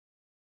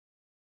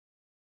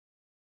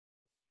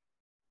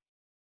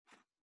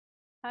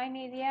Hi,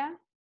 Nidia.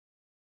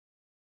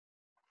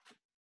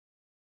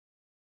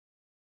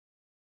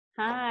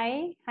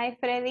 Hi. Hi,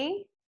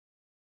 Freddy.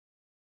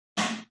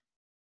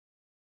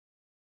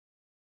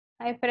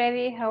 Hi,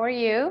 Freddy. How are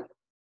you?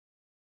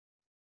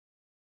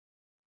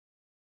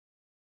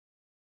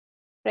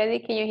 Freddy,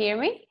 can you hear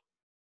me?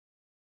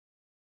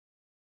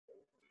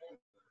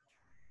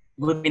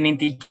 Good evening,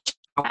 teacher.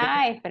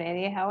 Hi,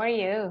 Freddy. How are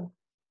you?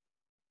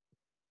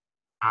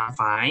 I'm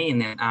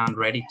fine and I'm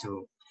ready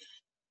to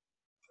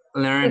To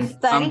learn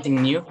study?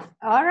 something new.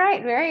 All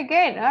right. Very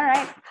good. All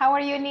right. How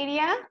are you,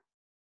 Nidia?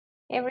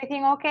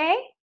 Everything okay?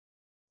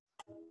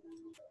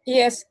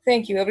 Yes,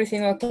 thank you.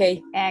 Everything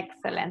okay.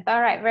 Excellent. All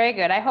right. Very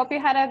good. I hope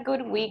you had a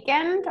good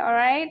weekend. All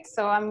right.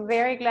 So I'm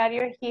very glad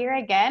you're here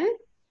again.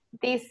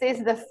 This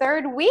is the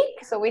third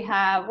week. So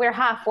we're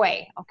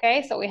halfway.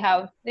 Okay. So we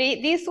have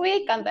this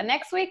week and the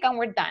next week and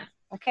we're done.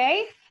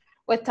 Okay.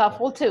 With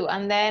TOEFL 2.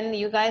 And then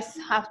you guys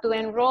have to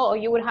enroll, or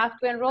you would have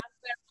to enroll.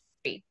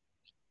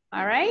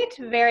 All right.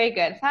 Very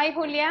good. Hi,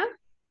 Julia.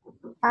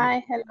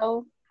 Hi,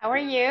 hello. How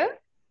are you?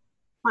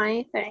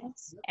 Fine,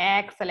 thanks.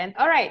 Excellent.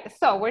 All right.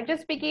 So we're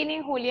just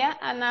beginning, Julia,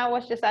 and I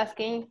was just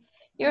asking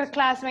your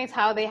classmates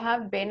how they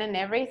have been and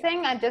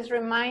everything, and just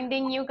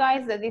reminding you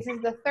guys that this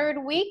is the third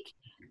week.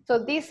 So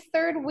this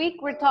third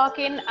week, we're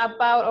talking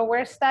about, or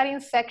we're studying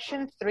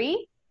section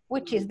 3,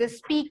 which is the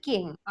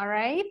speaking. All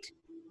right.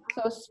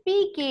 So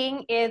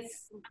speaking is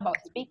about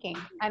speaking,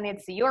 and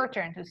it's your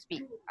turn to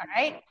speak. All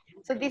right.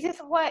 So this is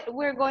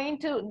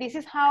this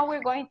is how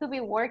we're going to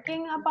be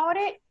working about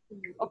it.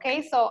 Okay,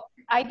 so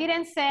I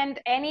didn't send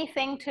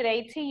anything today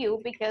to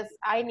you because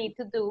I need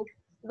to do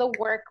the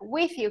work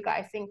with you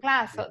guys in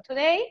class. So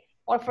today,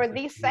 or for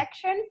this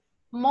section,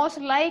 most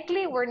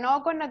likely we're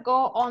not gonna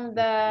go on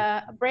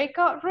the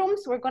breakout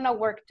rooms, we're gonna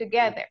work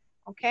together,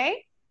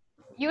 okay?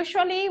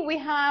 Usually we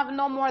have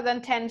no more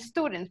than 10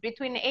 students,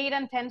 between 8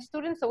 and 10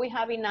 students, so we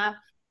have enough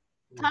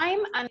time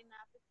and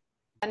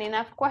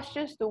enough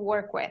questions to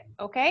work with,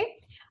 okay?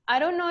 I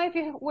don't know if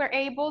you were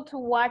able to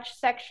watch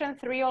section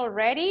 3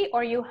 already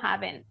or you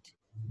haven't.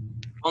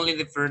 Only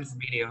the first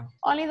video.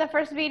 Only the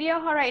first video?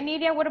 All right,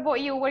 Nidia, what about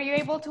you? Were you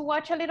able to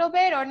watch a little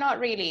bit or not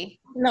really?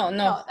 No.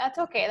 No, that's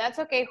okay, that's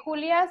okay.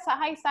 Julia,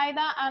 hi,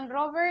 Saida, and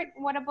Robert,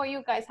 what about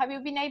you guys? Have you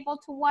been able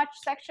to watch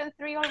section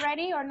 3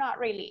 already or not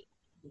really?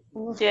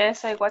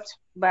 Yes, I watch,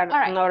 but All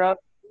right. not all.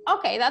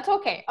 Okay, that's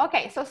okay.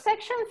 Okay, so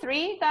section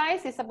 3,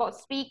 guys, is about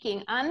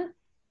speaking, and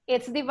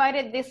it's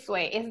divided this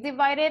way. It's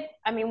divided,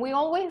 I mean, we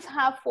always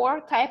have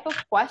 4 type of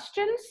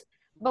questions,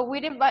 but we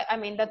divide, I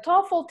mean, the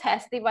TOEFL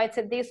test divides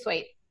it this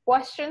way.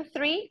 Question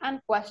 3 and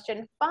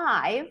question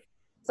 5.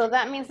 So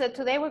that means that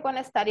today we're going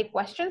to study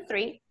question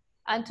 3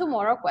 and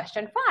tomorrow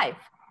question 5.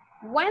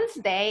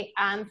 Wednesday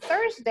and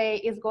Thursday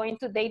is going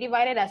to, they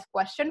divided as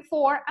question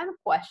 4 and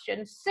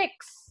question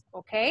 6,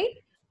 okay?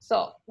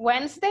 So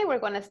Wednesday, we're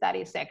going to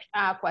study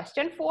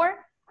question 4,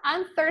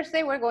 and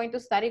Thursday, we're going to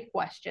study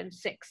question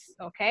 6,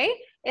 okay?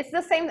 It's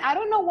the same. I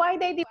don't know why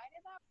they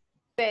divided up,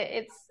 but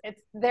it's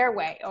their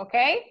way,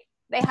 okay?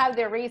 They have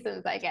their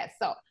reasons, I guess.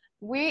 So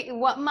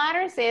what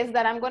matters is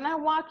that I'm going to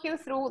walk you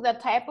through the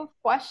type of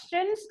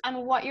questions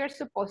and what you're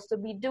supposed to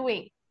be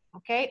doing,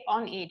 okay,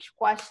 on each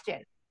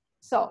question.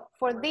 So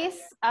for this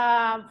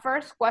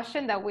first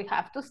question that we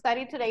have to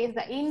study today is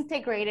the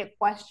integrated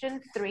question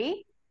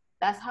 3.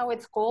 That's how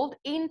it's called,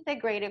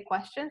 integrated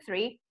question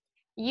 3.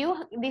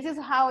 This is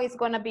how it's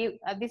gonna be,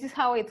 this is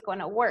how it's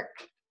gonna work.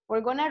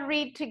 We're gonna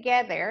read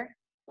together,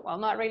 well,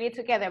 not really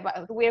together,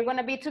 but we're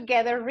gonna be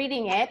together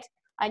reading it,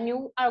 and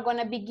you are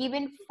gonna be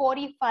given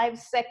 45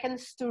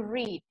 seconds to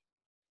read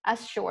a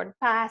short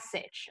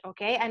passage,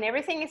 okay? And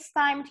everything is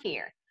timed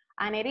here.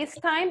 And it is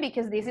timed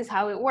because this is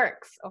how it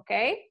works,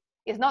 okay?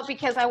 It's not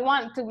because I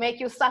want to make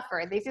you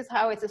suffer. This is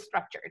how it's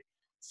structured.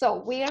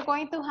 So we are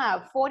going to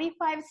have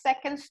 45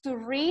 seconds to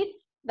read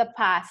the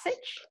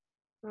passage.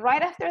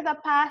 Right after the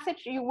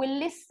passage, you will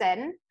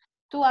listen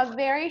to a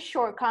very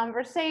short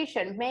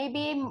conversation,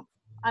 maybe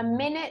a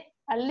minute,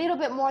 a little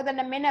bit more than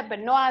a minute,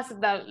 but not as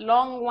the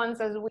long ones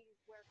as we were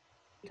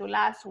to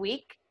last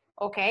week,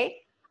 okay?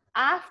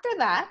 After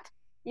that,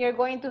 you're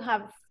going to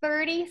have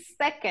 30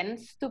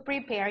 seconds to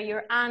prepare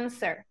your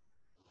answer,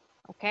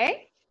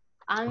 okay?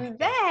 And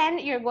then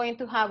you're going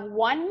to have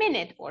 1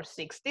 minute or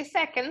 60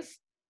 seconds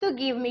to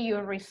give me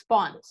your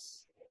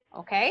response,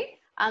 okay?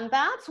 And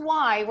that's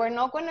why we're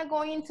not gonna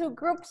go into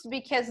groups,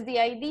 because the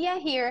idea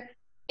here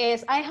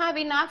is I have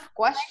enough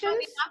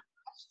questions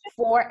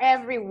for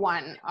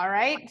everyone, all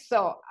right?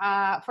 So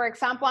for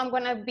example, I'm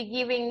gonna be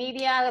giving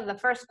Nidia the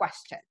first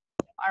question,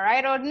 all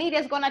right? Or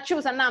Nidia's gonna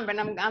choose a number, and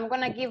I'm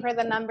gonna give her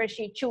the number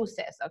she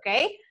chooses,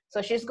 okay?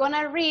 So she's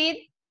gonna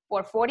read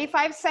for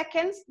 45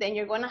 seconds, then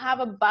you're gonna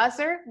have a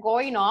buzzer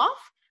going off.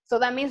 So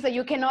that means that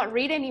you cannot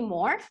read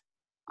anymore,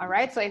 all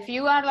right? So if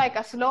you are like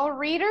a slow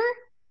reader,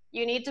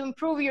 you need to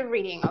improve your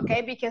reading,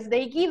 okay? Because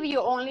they give you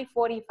only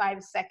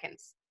 45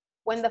 seconds.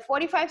 When the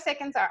 45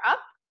 seconds are up,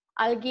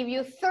 I'll give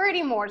you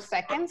 30 more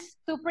seconds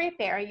to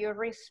prepare your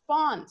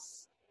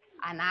response.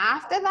 And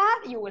after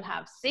that, you will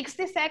have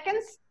 60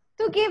 seconds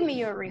to give me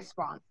your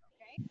response,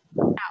 okay?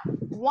 Now,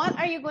 what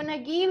are you gonna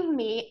give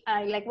me?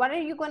 Like, what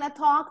are you gonna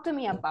talk to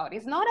me about?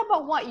 It's not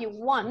about what you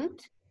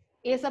want,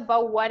 it's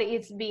about what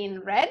is being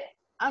read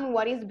and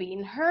what is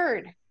being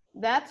heard.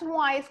 That's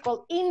why it's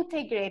called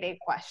integrated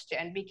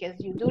question, because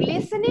you do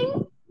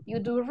listening, you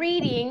do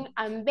reading,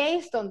 and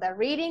based on the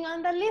reading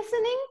and the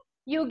listening,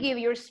 you give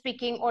your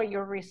speaking or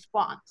your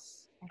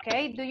response.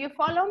 Okay, do you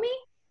follow me?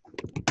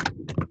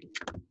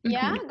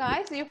 Yeah,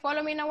 guys, do you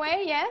follow me in a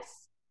way?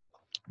 Yes?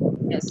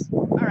 Yes.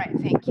 All right,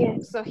 thank you.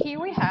 Yes. So here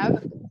we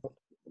have,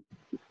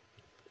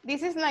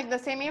 this is like the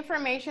same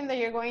information that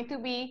you're going to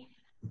be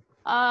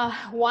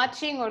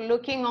watching or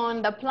looking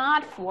on the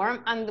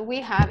platform, and we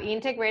have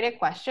integrated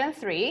question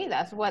 3.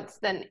 That's what's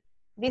the,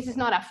 this is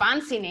not a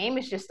fancy name,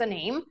 it's just a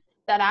name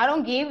that I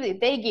don't give it,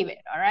 they give it,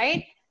 all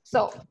right?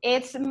 So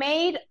it's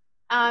made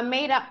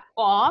up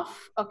of,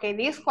 okay,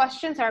 these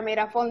questions are made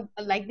up on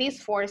like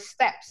these 4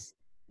 steps: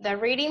 the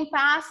reading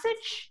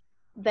passage,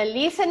 the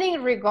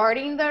listening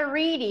regarding the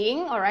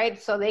reading, all right?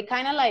 So they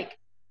kind of like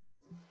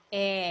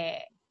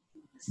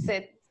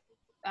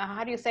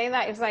how do you say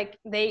that? It's like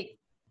they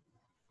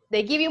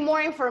give you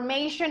more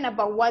information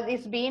about what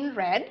is being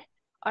read,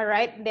 all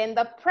right? Then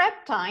the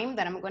prep time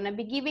that I'm gonna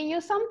be giving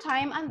you some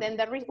time, and then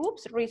the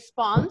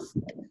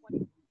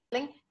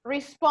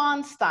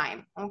response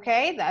time,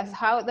 okay? That's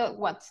how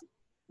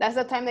that's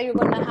the time that you're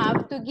gonna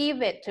have to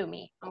give it to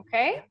me,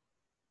 okay?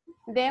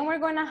 Then we're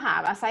gonna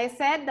have, as I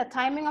said, the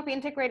timing of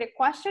integrated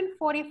question,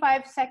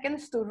 45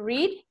 seconds to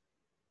read.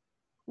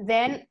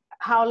 Then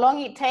how long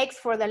it takes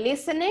for the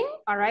listening,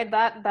 all right,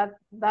 that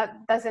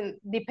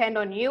doesn't depend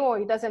on you, or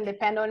it doesn't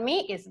depend on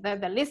me. It's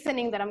the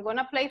listening that I'm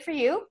gonna play for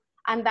you,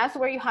 and that's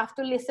where you have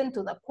to listen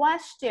to the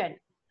question.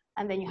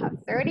 And then you have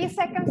 30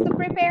 seconds to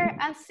prepare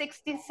and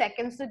 60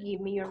 seconds to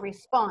give me your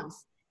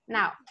response.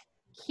 Now,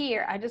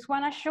 here, I just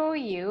wanna show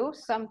you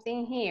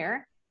something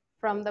here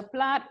from the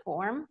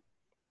platform,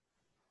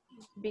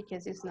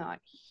 because it's not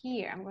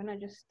here. I'm gonna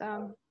just,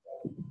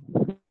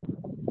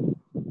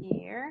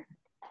 here.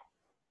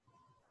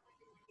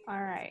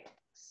 All right,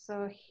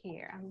 so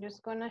here, I'm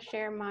just gonna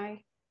share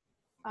my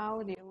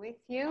audio with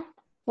you.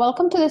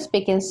 Welcome to the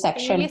speaking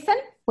section. Can you listen?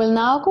 We'll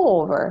now go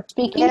over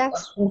speaking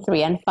question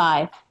 3 and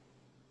 5.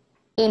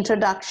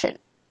 Introduction,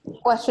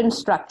 question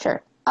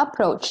structure,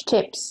 approach,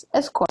 tips,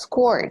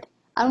 scored,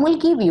 and we'll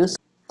give you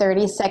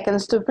 30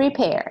 seconds to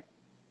prepare,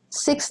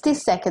 60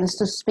 seconds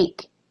to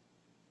speak.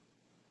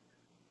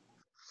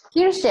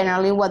 Here's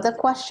generally what the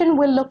question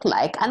will look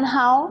like and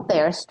how they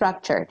are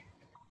structured.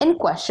 In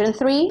question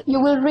 3, you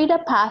will read a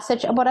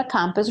passage about a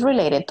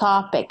campus-related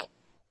topic.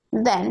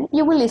 Then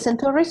you will listen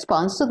to a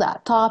response to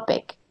that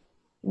topic.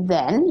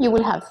 Then you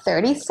will have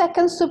 30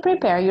 seconds to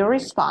prepare your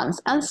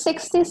response and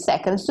 60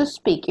 seconds to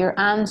speak your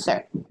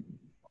answer.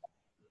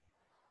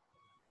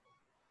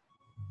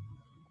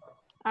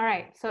 All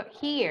right, so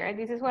here,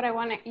 this is what I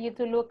want you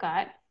to look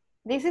at.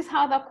 This is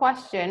how the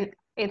question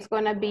it's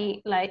gonna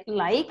be like,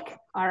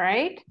 all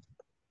right?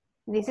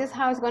 This is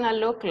how it's gonna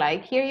look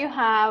like. Here you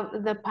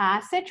have the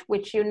passage,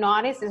 which you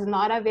notice is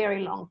not a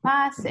very long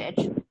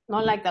passage,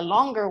 not like the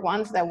longer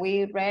ones that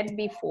we read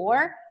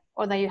before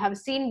or that you have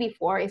seen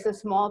before. It's a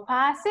small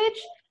passage.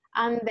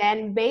 And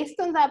then based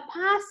on that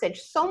passage,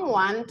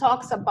 someone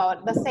talks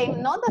about the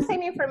same, not the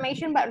same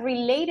information, but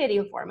related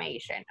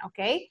information,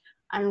 okay?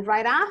 And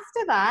right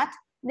after that,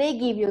 they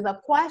give you the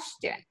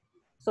question.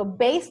 So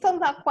based on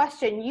that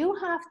question, you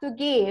have to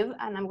give,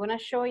 and I'm gonna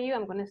show you,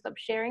 I'm gonna stop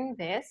sharing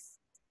this,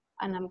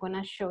 and I'm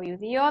gonna show you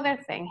the other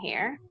thing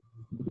here.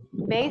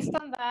 Based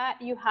on that,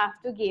 you have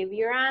to give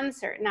your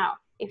answer. Now,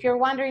 if you're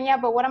wondering, yeah,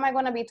 but what am I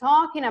gonna be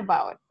talking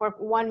about for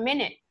 1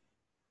 minute?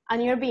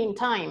 And you're being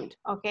timed,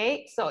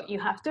 okay? So you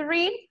have to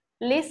read,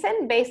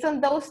 listen, based on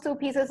those 2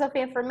 pieces of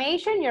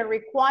information, you're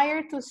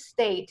required to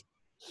state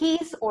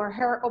his or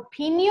her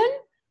opinion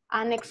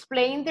and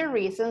explain the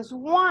reasons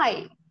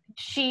why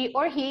she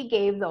or he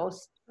gave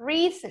those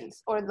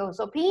reasons or those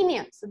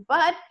opinions.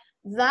 But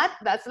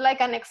that's like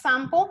an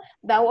example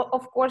that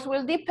of course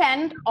will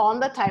depend on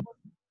the type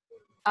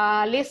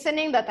of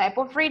listening, the type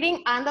of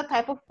reading, and the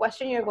type of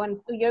question you're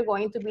going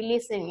to be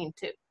listening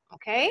to,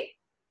 okay?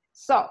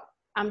 So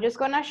I'm just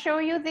gonna show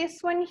you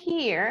this one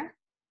here.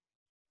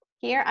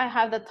 Here I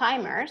have the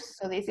timers.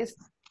 So this is,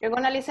 you're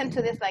gonna listen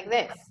to this like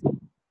this.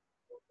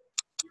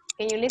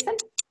 Can you listen?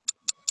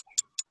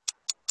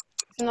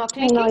 It's not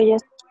clicking? No,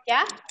 yes.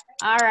 Yeah?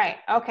 All right,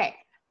 okay.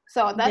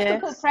 So that's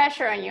Yes. to put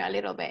pressure on you a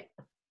little bit.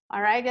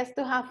 All right, just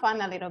to have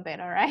fun a little bit,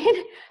 all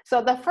right?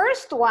 So the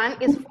first one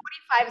is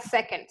 45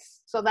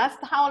 seconds. So that's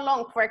how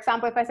long, for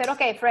example, if I said,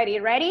 okay, Freddie,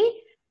 ready?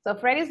 So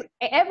Freddie's,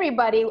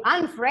 everybody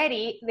and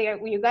Freddie,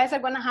 you guys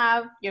are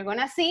you're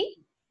gonna see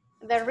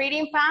the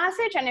reading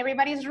passage and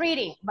everybody's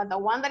reading, but the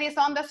one that is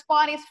on the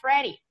spot is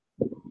Freddie,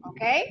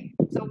 okay?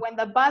 So when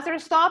the buzzer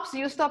stops,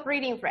 you stop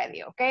reading,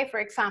 Freddie, okay? For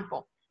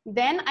example,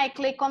 then I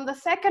click on the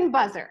second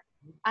buzzer,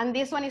 and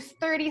this one is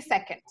 30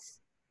 seconds.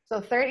 So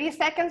 30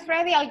 seconds,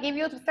 Freddie, I'll give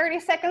you 30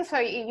 seconds so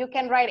you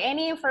can write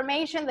any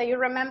information that you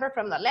remember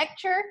from the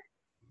lecture,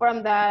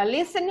 from the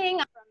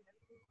listening,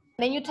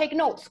 then you take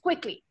notes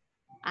quickly.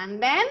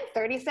 And then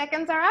 30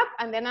 seconds are up,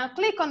 and then I'll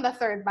click on the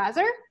third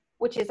buzzer,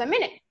 which is a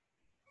minute.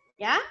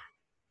 Yeah?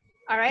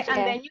 All right,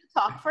 and then you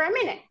talk for a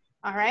minute.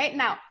 All right,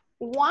 now,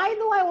 why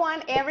do I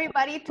want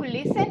everybody to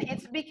listen?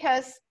 It's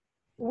because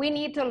we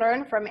need to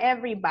learn from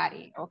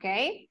everybody,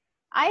 okay?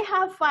 I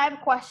have 5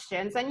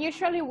 questions, and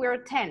usually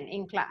we're 10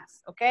 in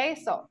class, okay?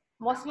 So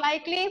most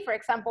likely, for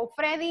example,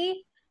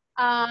 Freddy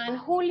and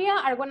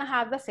Julia are gonna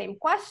have the same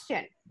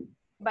question,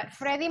 but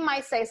Freddy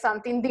might say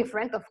something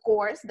different, of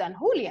course, than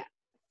Julia.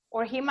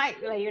 Or he might,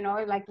 you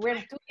know, like we're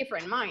 2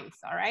 different minds,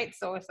 all right?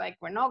 So it's like,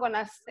 we're not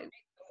gonna,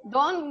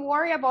 don't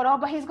worry about, oh,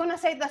 but he's gonna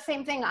say the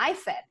same thing I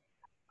said,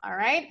 all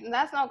right?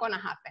 That's not gonna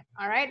happen,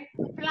 all right?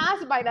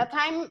 Plus, by the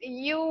time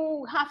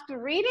you have to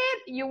read it,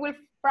 you will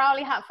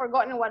probably have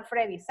forgotten what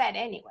Freddy said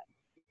anyway,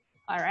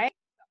 all right?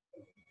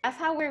 That's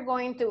how we're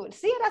going to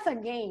see it as a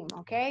game,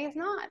 okay? It's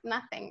not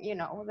nothing, you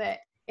know,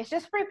 it's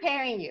just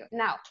preparing you.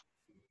 Now,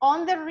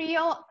 on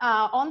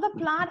the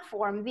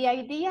platform, the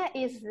idea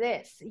is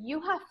this. You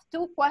have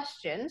 2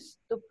 questions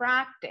to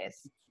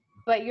practice,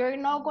 but you're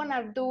not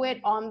gonna do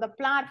it on the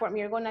platform.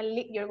 You're gonna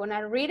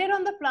read it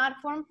on the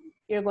platform,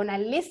 you're gonna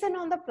listen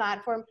on the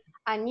platform,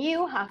 and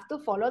you have to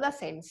follow the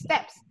same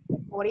steps.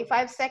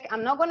 45 seconds,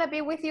 I'm not gonna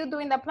be with you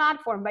doing the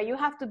platform, but you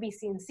have to be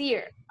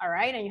sincere, all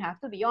right? And you have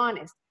to be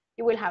honest.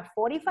 You will have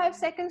 45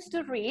 seconds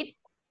to read,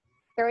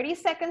 30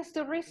 seconds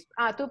to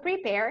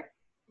prepare,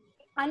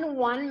 and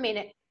 1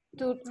 minute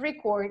to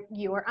record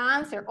your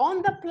answer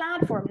on the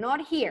platform,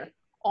 not here.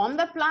 On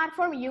the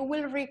platform, you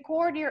will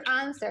record your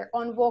answer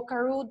on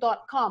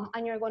vocaroo.com,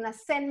 and you're gonna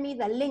send me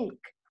the link,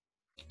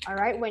 all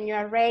right, when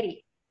you're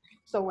ready.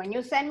 So when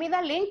you send me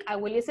the link, I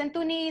will listen to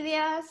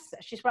Nidia's.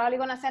 She's probably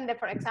gonna send it,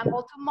 for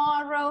example,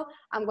 tomorrow.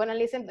 I'm gonna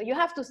listen,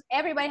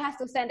 everybody has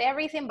to send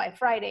everything by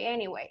Friday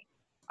anyway.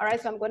 All right,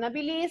 so I'm gonna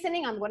be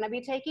listening, I'm gonna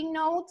be taking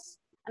notes,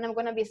 and I'm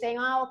gonna be saying,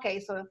 oh, okay,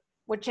 so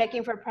we're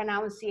checking for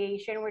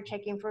pronunciation, we're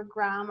checking for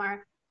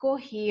grammar,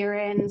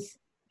 coherence,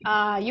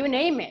 you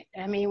name it.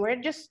 I mean, we're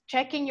just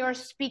checking your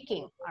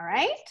speaking, all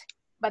right?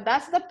 But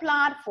that's the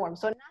platform.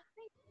 So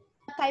nothing,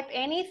 type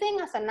anything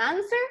as an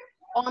answer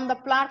on the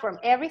platform.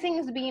 Everything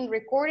is being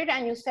recorded,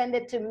 and you send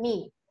it to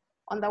me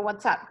on the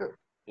WhatsApp group,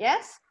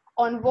 yes?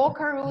 On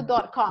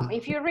vocaroo.com.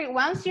 If you read,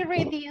 once you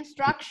read the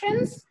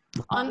instructions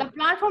on the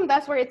platform,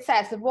 that's where it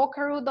says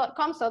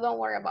vocaroo.com, so don't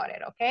worry about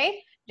it,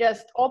 okay?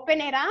 Just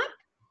open it up,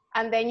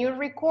 and then you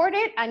record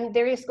it, and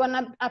there is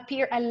gonna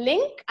appear a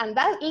link, and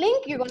that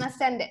link, you're gonna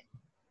send it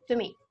to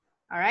me,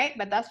 all right?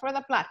 But that's for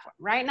the platform.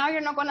 Right now,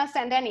 you're not gonna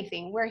send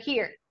anything. We're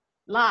here,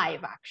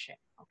 live action,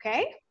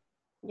 okay?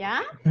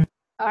 Yeah?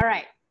 All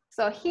right,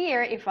 so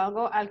here, if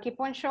I'll keep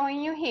on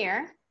showing you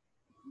here.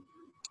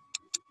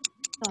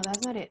 No,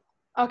 that's not it.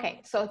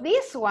 Okay, so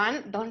this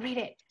one, don't read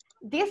it.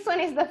 This one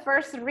is the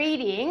first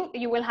reading.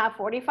 You will have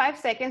 45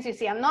 seconds. You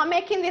see, I'm not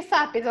making this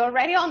up. It's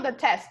already on the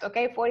test,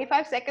 okay?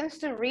 45 seconds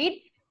to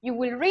read. You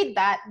will read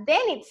that.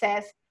 Then it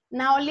says,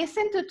 now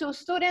listen to 2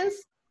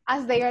 students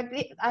as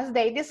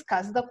they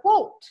discuss the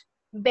quote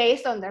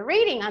based on the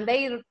reading, and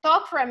they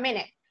talk for a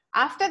minute.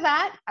 After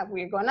that,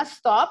 we're gonna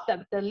stop,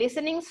 the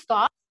listening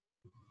stops,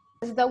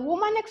 as the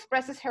woman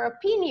expresses her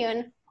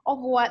opinion of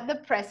what the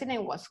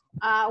president was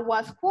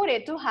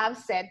quoted to have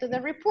said to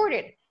the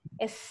reporter.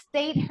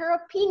 State her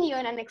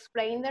opinion and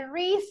explain the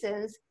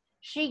reasons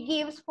she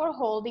gives for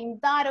holding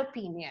that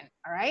opinion,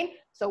 all right?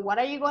 So what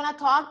are you gonna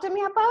talk to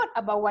me about?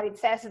 About what it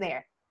says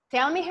there.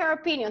 Tell me her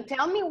opinion.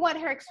 Tell me what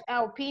her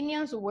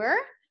opinions were,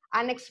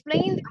 and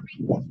explain the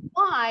reasons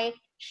why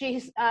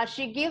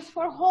she gives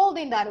for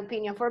holding that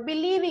opinion, for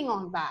believing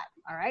on that,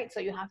 all right? So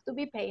you have to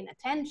be paying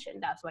attention.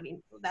 That's what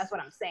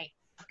I'm saying,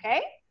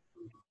 okay?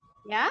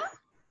 Yeah?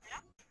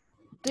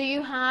 Do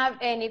you have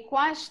any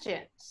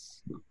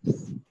questions?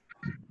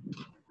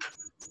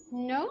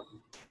 No?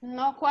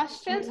 No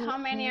questions? How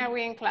many are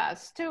we in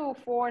class? 2,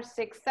 4,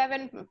 6,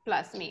 7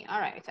 plus me.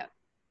 All right,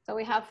 so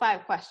we have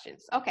 5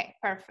 questions. Okay,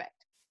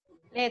 perfect.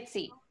 Let's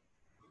see.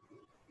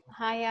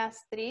 Hi,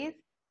 Astrid.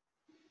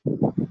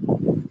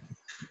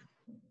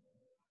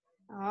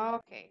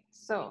 Okay,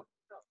 so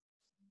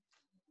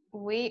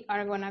we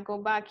are gonna go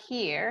back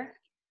here.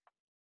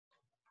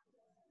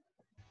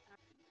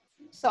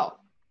 So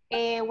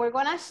we're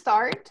gonna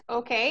start,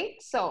 okay?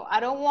 So I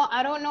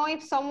don't know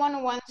if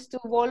someone wants to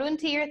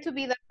volunteer to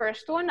be the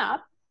first one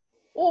up,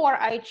 or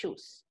I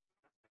choose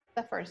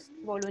the first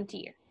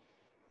volunteer.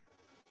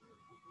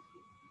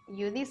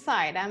 You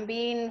decide. I'm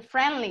being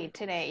friendly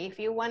today. If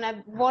you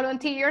wanna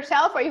volunteer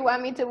yourself, or you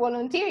want me to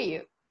volunteer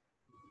you.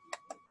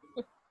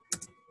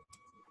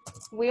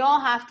 We all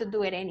have to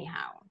do it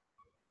anyhow.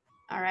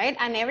 All right,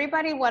 and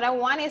everybody, what I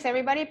want is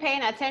everybody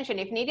paying attention.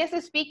 If Nidia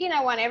is speaking,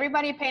 I want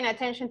everybody paying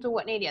attention to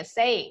what Nidia is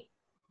saying.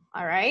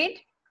 All right,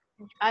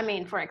 I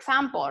mean, for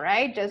example,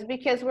 right, just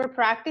because we're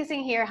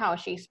practicing here how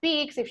she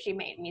speaks, if she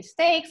made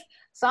mistakes,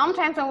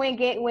 sometimes when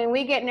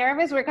we get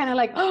nervous, we're kind of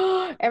like,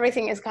 oh,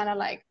 everything is kind of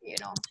like, you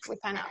know, we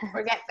kind of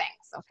forget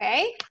things,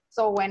 okay?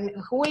 So when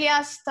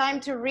Julia's time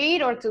to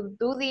read or to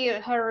do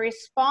her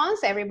response,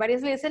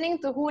 everybody's listening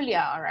to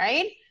Julia, all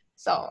right?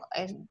 So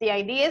the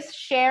idea is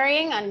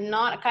sharing and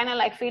not kind of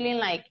like feeling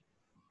like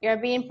you're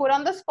being put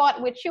on the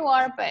spot, which you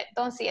are, but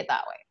don't see it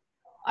that way.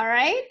 All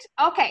right?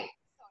 Okay.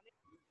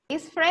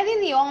 Is Freddie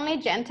the only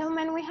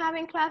gentleman we have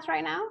in class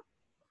right now?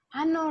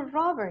 Ah, no,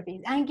 Robert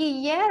is. And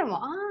Guillermo.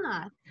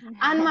 Ah.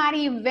 And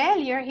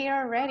Maribel, you're here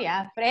already.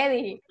 Ah,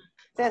 Freddie.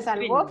 Se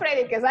salvó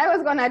Freddie, because I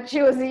was going to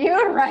choose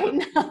you right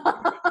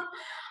now.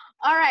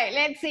 All right,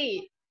 let's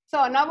see.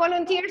 So no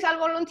volunteers, I'll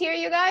volunteer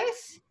you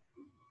guys.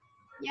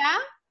 Yeah?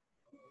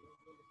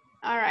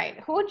 All right.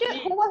 Who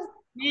was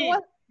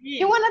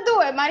you want to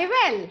do it,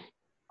 Maribel?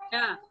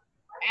 Yeah.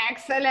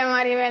 Excellent,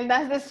 Maribel.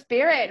 That's the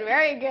spirit.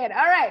 Very good.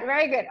 All right,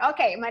 very good.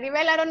 Okay,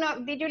 Maribel, I don't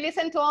know. Did you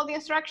listen to all the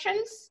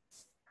instructions?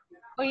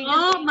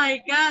 Oh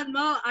my God,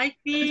 no! I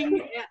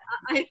think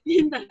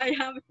that I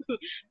have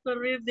to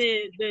read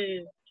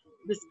the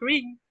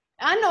screen.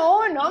 Ah,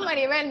 no,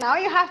 Maribel. Now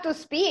you have to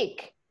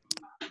speak.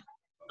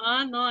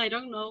 No, I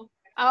don't know.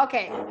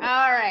 Okay,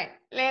 all right.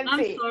 Let's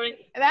see. I'm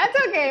sorry. That's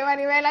okay,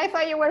 Maribel. I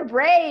thought you were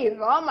brave.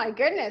 Oh my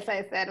goodness,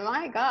 I said.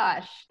 My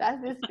gosh,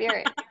 that's the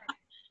spirit.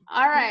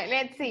 All right,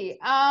 let's see.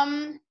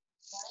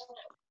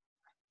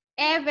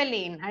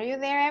 Evelyn, are you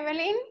there,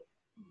 Evelyn?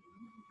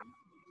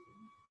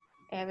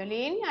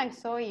 Evelyn, I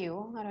saw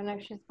you. I don't know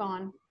if she's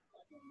gone.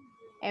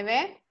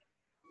 Eve?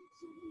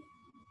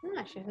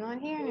 No, she's not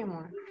here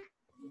anymore.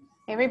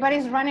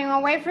 Everybody's running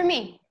away from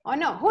me. Oh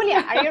no,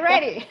 Julia, are you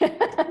ready?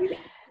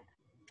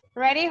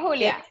 Ready,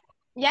 Julia?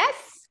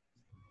 Yes?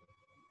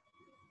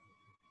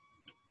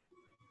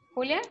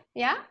 Julia,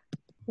 yeah?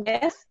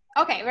 Yes.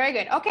 Okay, very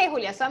good. Okay,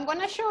 Julia, so I'm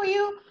gonna show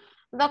you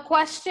the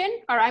question,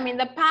 or I mean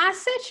the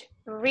passage,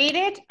 read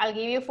it. I'll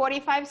give you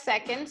 45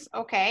 seconds,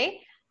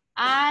 okay?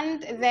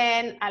 And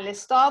then I'll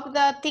stop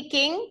the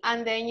ticking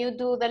and then you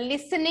do the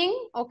listening,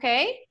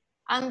 okay?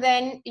 And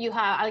then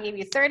I'll give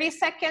you 30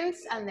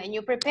 seconds and then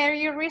you prepare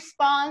your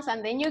response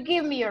and then you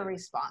give me your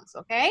response,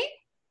 okay?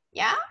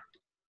 Yeah?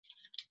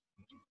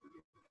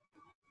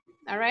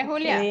 All right,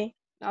 Julia? Okay.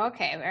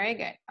 Okay, very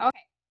good.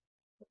 Okay,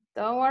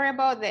 don't worry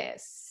about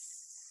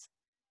this.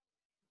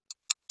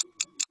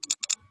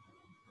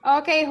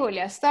 Okay,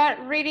 Julia, start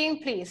reading,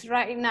 please,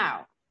 right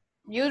now.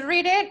 You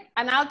read it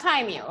and I'll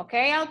time you,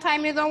 okay? I'll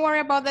time you, don't worry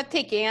about the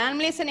ticking. I'm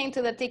listening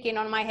to the ticking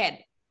on my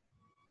head.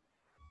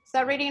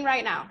 Start reading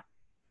right now.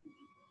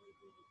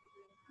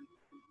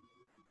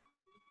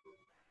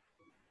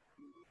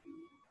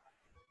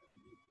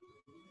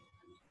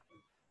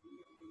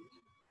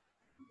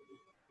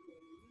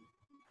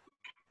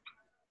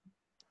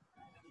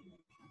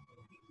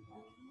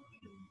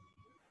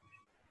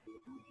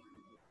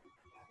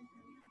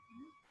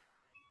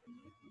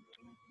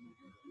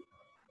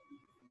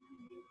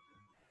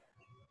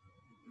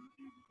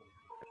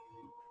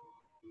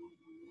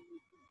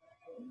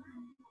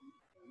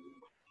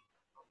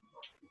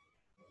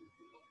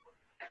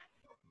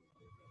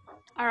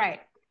 All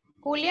right,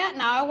 Julia,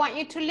 now I want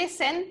you to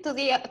listen to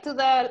the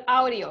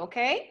audio,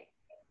 okay?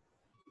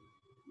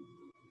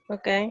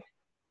 Okay.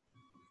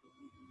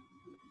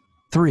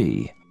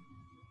 3.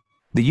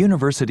 The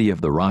University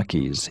of the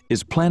Rockies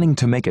is planning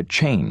to make a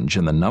change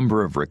in the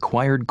number of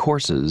required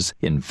courses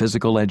in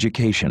physical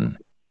education.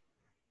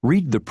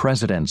 Read the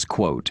president's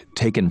quote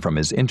taken from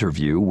his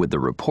interview with the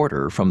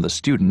reporter from the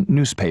student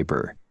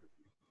newspaper.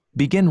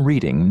 Begin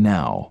reading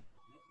now.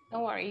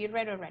 Don't worry, you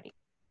read already.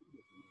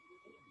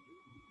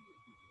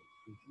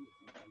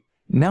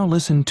 Now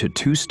listen to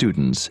two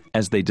students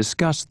as they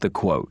discuss the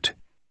quote.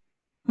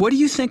 What do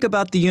you think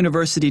about the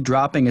university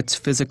dropping its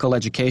physical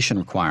education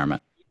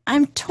requirement?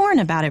 I'm torn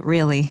about it,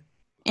 really.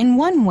 In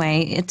one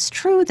way, it's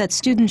true that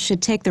students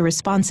should take the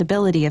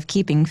responsibility of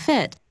keeping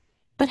fit.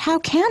 But how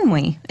can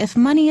we if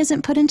money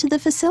isn't put into the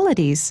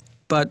facilities?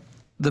 But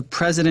the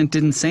president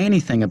didn't say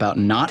anything about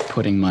not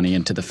putting money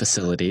into the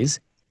facilities.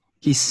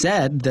 He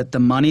said that the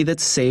money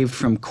that's saved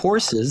from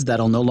courses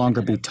that'll no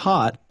longer be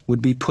taught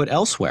would be put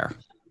elsewhere.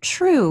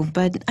 True,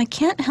 but I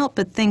can't help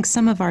but think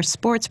some of our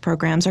sports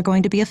programs are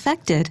going to be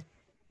affected.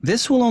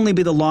 This will only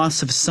be the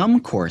loss of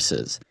some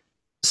courses.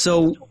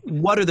 So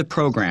what are the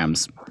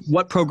programs?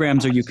 What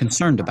programs are you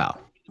concerned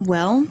about?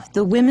 Well,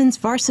 the women's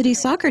varsity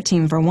soccer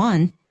team, for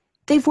one.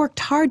 They've worked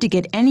hard to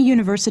get any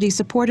university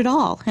support at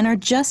all and are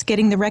just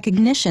getting the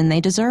recognition they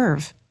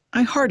deserve.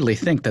 I hardly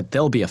think that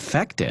they'll be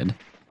affected.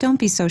 Don't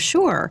be so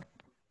sure.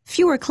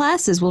 Fewer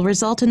classes will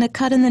result in a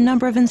cut in the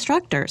number of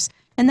instructors,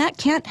 and that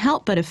can't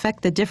help but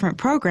affect the different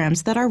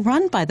programs that are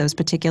run by those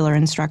particular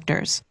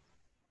instructors.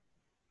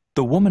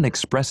 The woman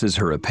expresses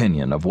her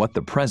opinion of what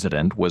the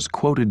president was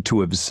quoted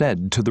to have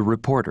said to the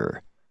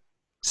reporter.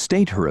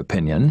 State her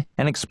opinion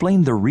and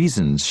explain the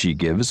reasons she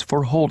gives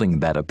for holding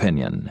that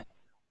opinion.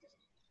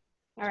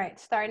 All right,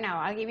 start now.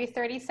 I'll give you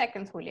 30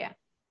 seconds, Julia.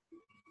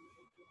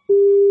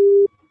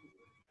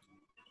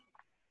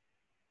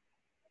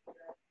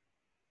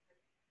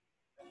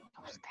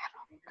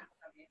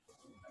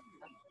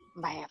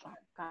 Vaya,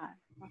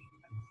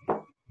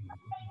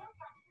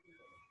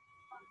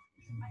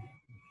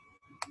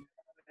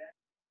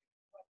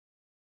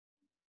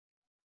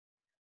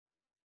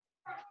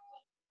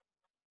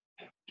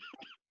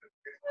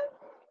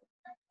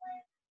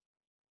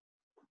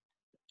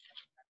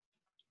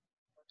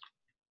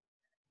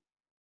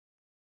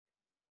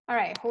 All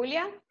right,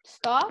 Julia,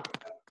 stop.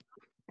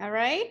 All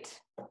right.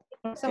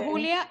 So Okay.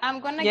 Julia, I'm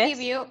gonna Yes.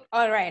 give you,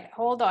 all right,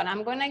 hold on.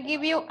 I'm gonna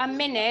give you a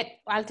minute.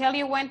 I'll tell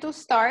you when to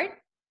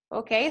start.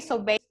 Okay, so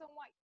based on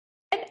what you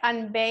said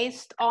and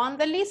based on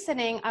the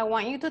listening, I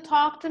want you to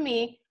talk to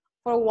me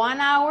for 1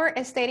 hour,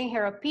 stating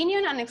her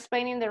opinion and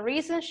explaining the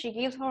reasons she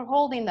gives for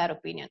holding that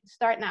opinion.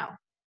 Start now.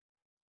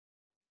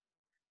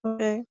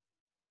 Okay.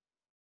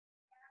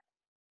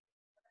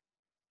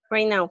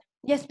 Right now.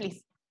 Yes,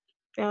 please.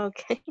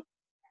 Okay.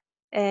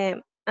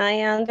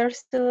 I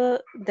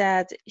understood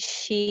that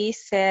she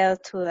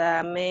said to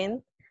the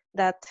men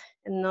that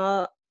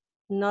not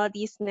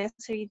is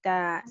necessary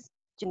that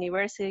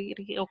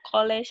university or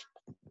college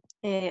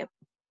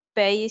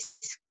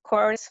pays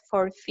course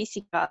for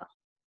physical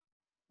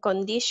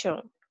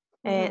condition,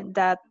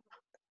 that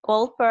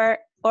all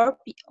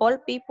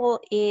people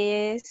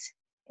is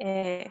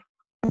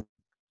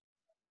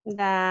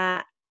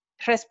the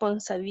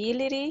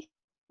responsibility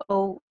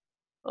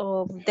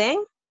of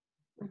them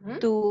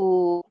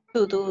to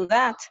do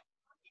that,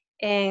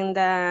 and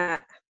the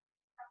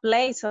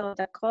place of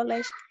the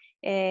college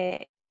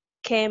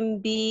can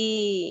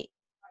be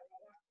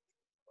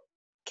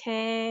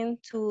can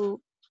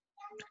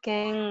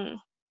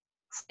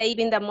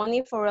saving the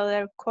money for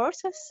other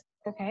courses.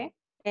 Okay.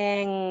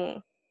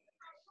 And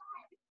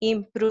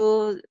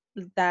improve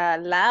the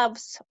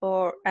labs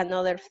or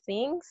another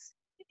things,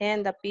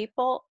 and the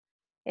people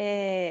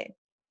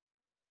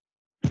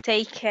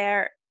take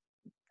care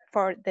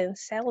for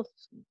themselves.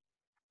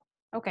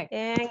 Okay.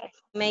 And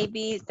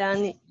maybe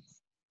then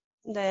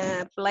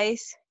the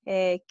place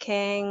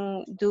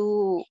can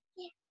do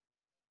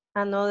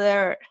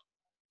another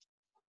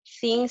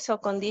things or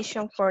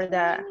condition for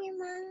the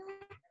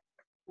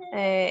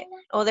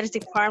other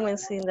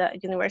departments in the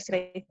university,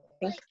 I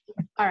think.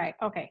 All right,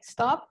 okay,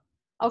 stop.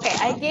 Okay,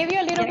 I gave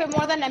you a little bit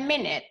more than a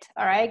minute,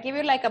 all right? I give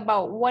you like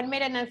about 1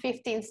 minute and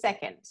 15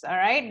 seconds, all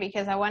right?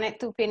 Because I wanted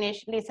to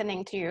finish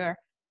listening to your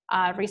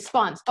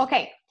response.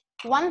 Okay,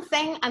 one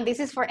thing, and this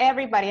is for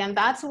everybody, and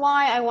that's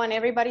why I want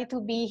everybody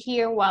to be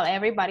here while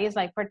everybody is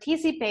like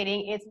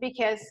participating. It's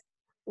because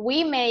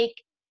we make,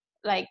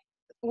 like,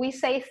 we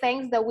say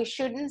things that we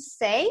shouldn't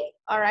say,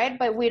 all right?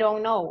 But we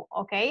don't know,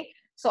 okay?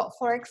 So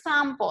for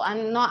example,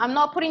 I'm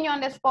not putting you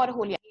on the spot,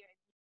 Julia.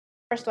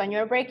 First one,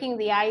 you're breaking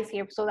the ice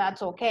here, so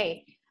that's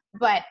okay.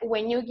 But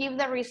when you give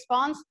the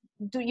response,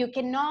 you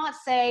cannot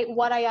say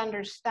what I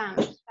understand.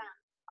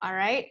 All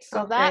right,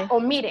 so that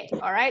omit it.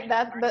 All right,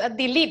 that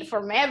delete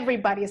from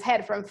everybody's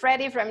head, from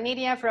Freddie, from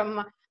Nidia,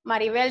 from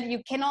Maribel.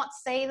 You cannot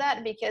say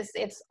that because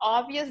it's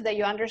obvious that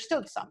you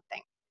understood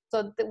something.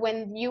 So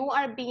when you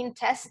are being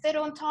tested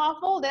on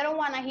TOEFL, they don't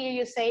want to hear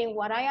you saying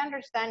what I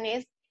understand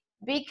is,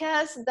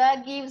 because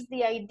that gives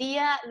the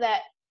idea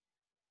that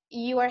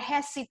you are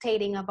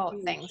hesitating about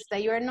things,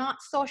 that you're not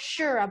so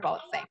sure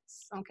about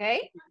things, okay?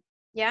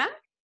 Yeah?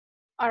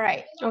 All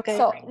right. Okay.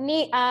 So,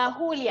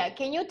 Julia,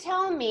 can you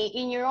tell me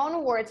in your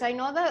own words, I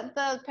know that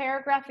the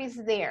paragraph is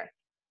there,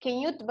 can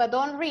you, but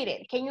don't read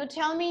it. Can you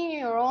tell me in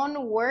your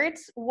own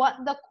words what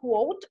the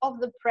quote of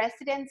the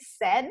president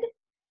said?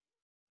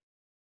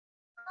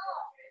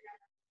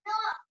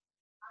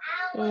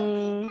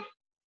 Well,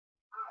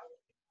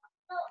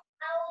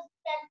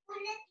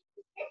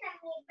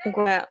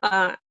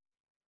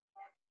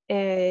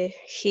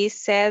 he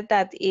said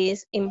that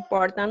it's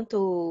important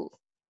to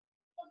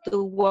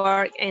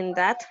work in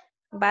that,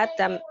 but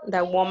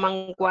the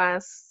woman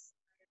was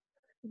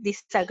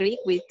disagree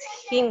with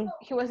him.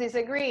 He was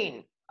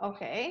disagreeing.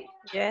 Okay.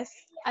 Yes.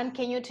 And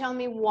can you tell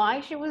me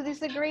why she was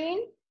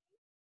disagreeing?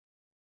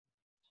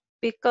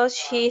 Because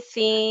she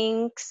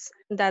thinks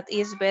that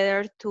it's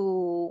better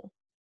to,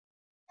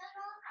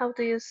 how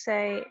do you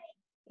say,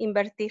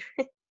 invertir?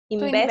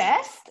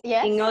 Invest,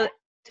 yes.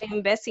 To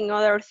invest in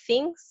other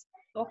things.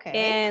 Okay.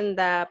 And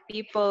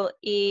people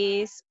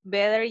is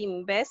better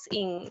invest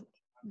in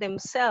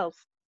themselves.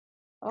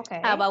 Okay.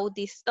 About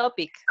this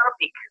topic.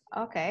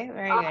 Okay,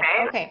 very good.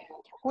 Okay,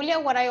 Julia,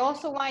 what I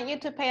also want you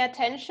to pay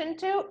attention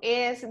to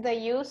is the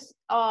use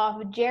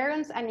of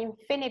gerunds and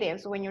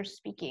infinitives when you're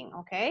speaking,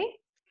 okay?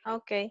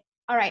 Okay.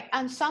 All right,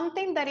 and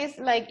something that is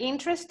like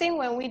interesting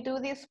when we do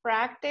this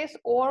practice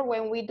or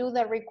when we do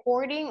the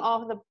recording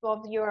of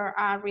your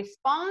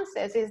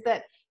responses is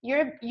that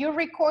you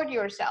record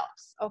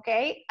yourselves,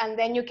 okay? And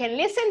then you can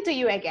listen to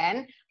you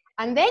again,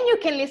 and then you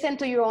can listen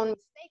to your own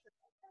mistakes.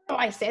 Oh,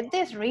 I said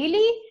this,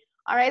 really?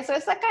 All right, so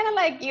it's a kind of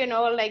like, you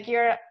know, like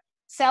you're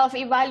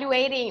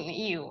self-evaluating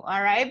you,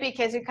 all right?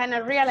 Because you kind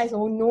of realize,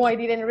 oh no, I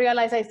didn't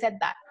realize I said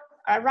that.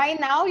 Right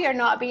now, you're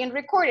not being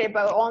recorded,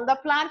 but on the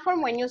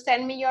platform, when you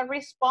send me your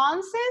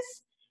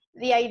responses,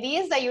 the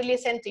idea is that you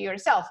listen to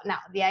yourself. Now,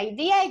 the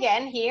idea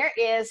again here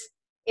is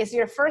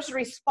your first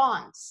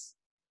response,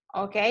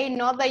 okay?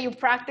 Not that you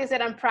practice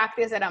it and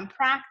practice it and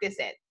practice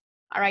it.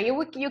 All right,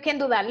 you can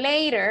do that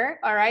later,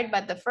 all right?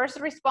 But the first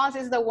response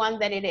is the one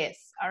that it is,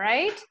 all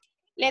right?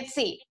 Let's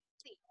see.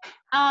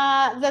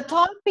 The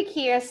topic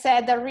here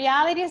said the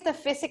reality is the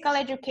physical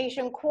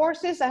education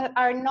courses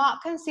are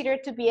not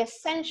considered to be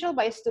essential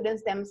by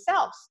students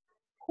themselves.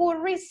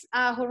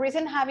 who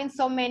resent having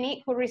so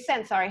many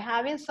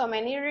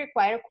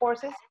required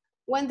courses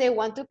when they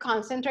want to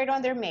concentrate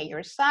on their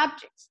major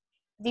subjects.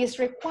 This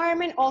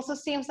requirement also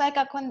seems like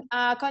a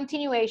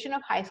continuation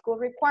of high school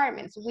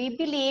requirements. We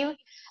believe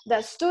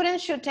that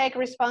students should take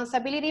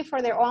responsibility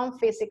for their own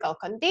physical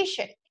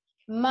condition.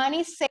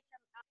 Money saved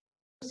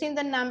reducing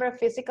the number of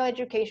physical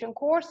education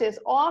courses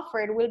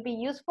offered will be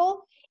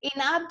useful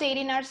in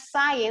updating our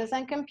science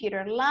and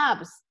computer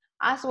labs,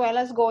 as well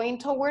as going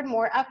toward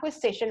more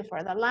acquisition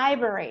for the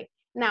library.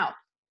 Now,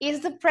 is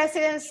the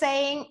president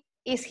saying,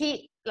 is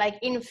he like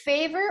in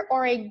favor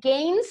or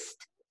against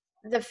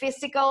the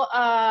physical,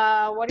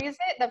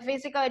 the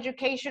physical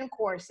education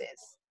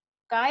courses?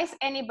 Guys,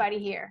 anybody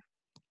here?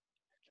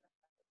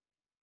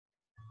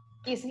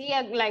 Is he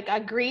like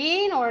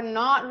agreeing or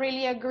not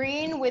really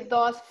agreeing with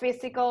those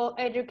physical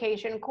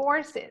education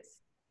courses?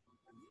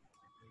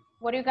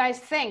 What do you guys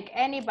think?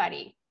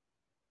 Anybody?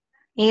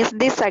 He's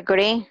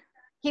disagree.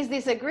 He's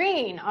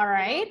disagreeing, all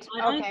right?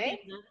 Okay.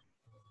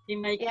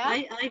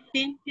 I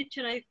think,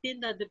 teacher, I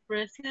think that the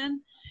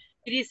president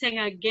is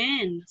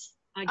against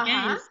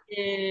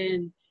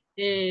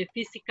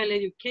physical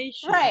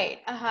education. Right,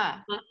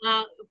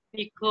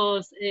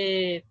 because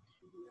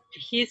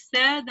he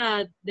said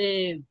that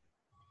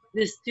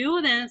the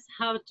students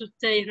have to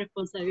take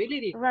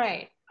responsibility.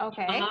 Right,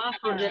 okay.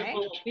 For their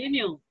own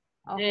opinion.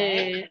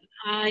 Okay.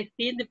 I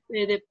think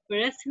the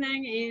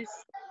president is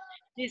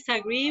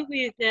disagree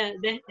with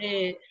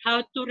the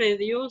how to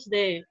reduce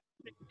the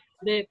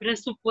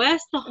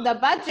presupuesto. The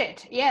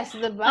budget, yes,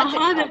 the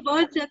budget. The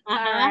budget. All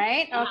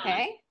right,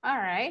 okay, all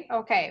right,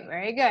 okay,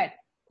 very good.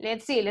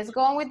 Let's see, let's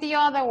go on with the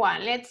other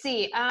one. Let's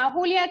see,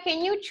 Julia,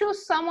 can you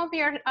choose some of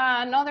your,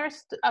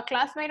 a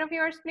classmate of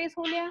yours, please,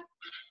 Julia?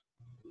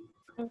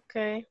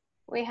 Okay.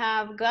 We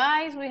have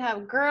guys, we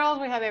have girls,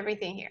 we have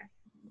everything here.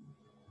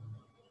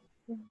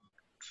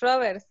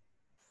 Robert.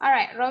 All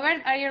right,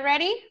 Robert, are you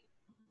ready?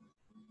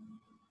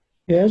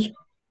 Yes.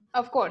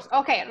 Of course.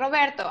 Okay,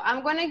 Roberto,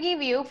 I'm going to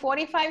give you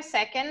 45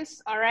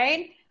 seconds, all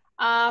right,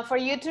 for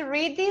you to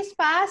read this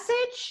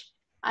passage,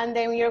 and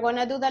then you're going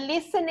to do the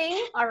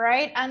listening, all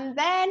right, and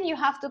then you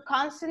have to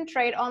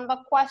concentrate on the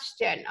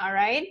question, all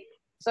right?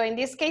 So in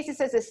this case, it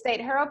says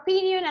state her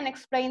opinion and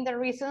explain the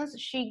reasons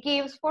she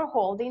gives for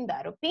holding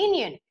that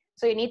opinion.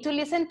 So you need to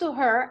listen to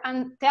her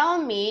and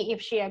tell me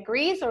if she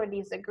agrees or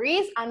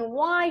disagrees and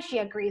why she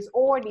agrees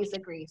or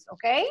disagrees,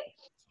 okay?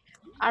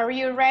 Are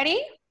you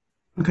ready?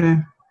 Okay.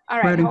 All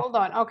right, ready. Hold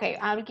on. Okay,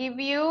 I'll give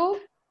you,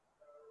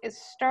 it's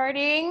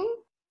starting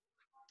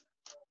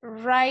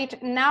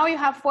right now. You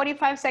have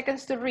 45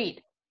 seconds to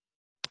read.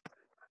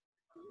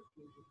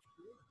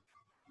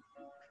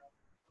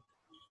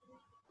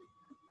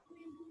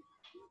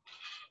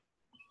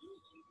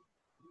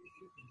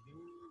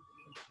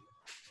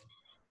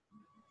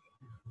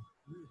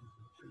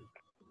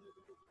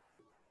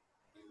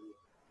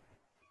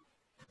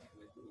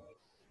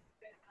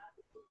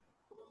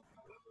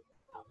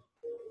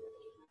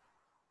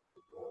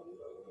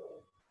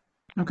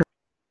 Okay.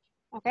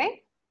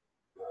 Okay?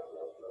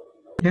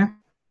 Yeah.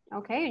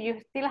 Okay, you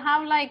still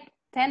have like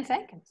 10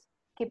 seconds.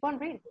 Keep on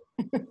reading.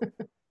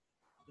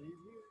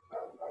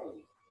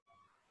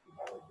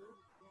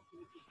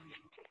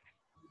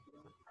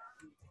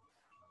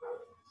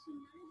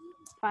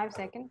 5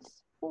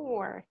 seconds.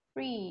 4,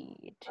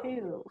 3,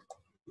 2,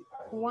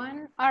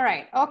 1. All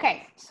right.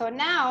 Okay. So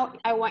now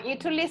I want you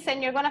to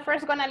listen. You're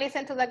first gonna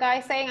listen to the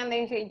guy saying, and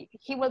then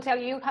he will tell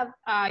you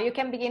you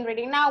can begin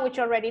reading now, which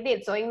you already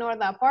did. So ignore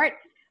that part,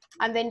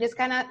 and then just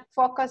kind of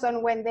focus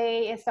on when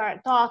they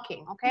start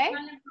talking. Okay.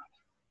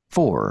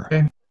 4.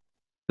 Okay.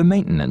 The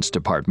maintenance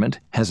department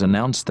has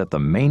announced that the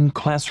main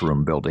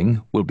classroom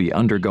building will be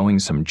undergoing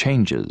some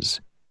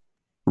changes.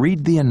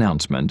 Read the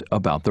announcement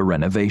about the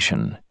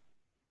renovation.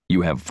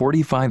 You have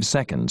 45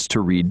 seconds to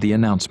read the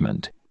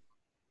announcement.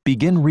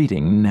 Begin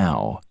reading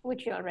now.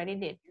 Which you already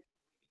did.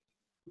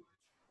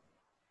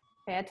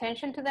 Pay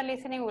attention to the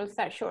listening. We'll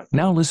start shortly.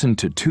 Now listen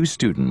to 2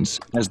 students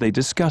as they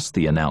discuss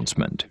the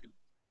announcement.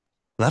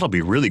 That'll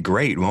be really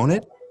great, won't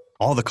it?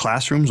 All the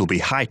classrooms will be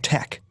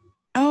high-tech.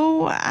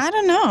 Oh, I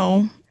don't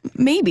know.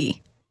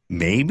 Maybe.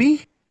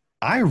 Maybe?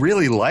 I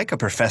really like a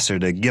professor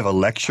to give a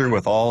lecture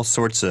with all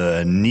sorts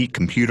of neat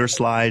computer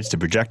slides to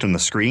project on the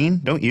screen,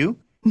 don't you?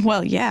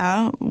 Well,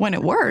 yeah, when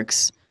it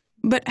works.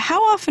 But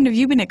how often have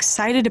you been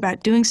excited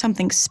about doing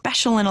something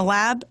special in a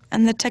lab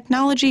and the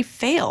technology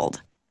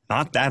failed?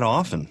 Not that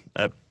often.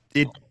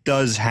 It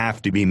does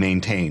have to be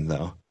maintained,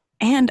 though.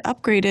 And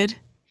upgraded.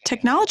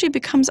 Technology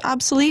becomes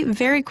obsolete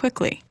very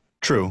quickly.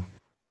 True.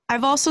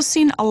 I've also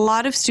seen a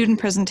lot of student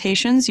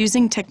presentations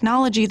using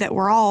technology that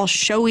were all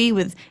showy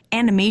with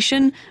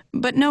animation,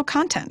 but no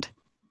content.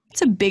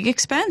 It's a big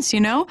expense, you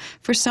know,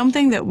 for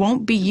something that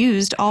won't be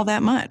used all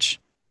that much.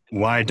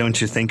 Why don't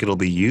you think it'll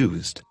be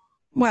used?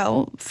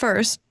 Well,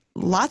 first,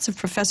 lots of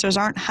professors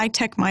aren't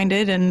high-tech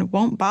minded and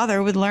won't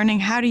bother with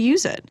learning how to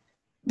use it.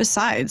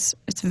 Besides,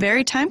 it's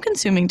very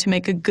time-consuming to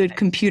make a good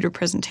computer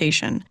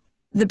presentation.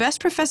 The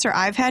best professor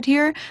I've had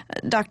here,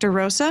 Dr.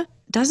 Rosa,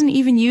 doesn't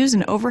even use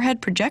an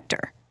overhead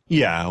projector.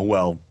 Yeah,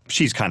 well,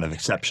 she's kind of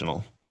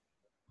exceptional.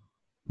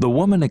 The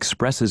woman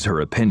expresses her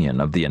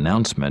opinion of the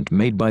announcement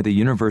made by the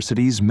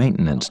university's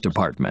maintenance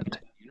department.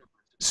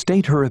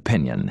 State her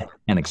opinion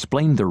and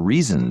explain the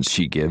reasons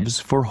she gives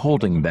for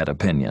holding that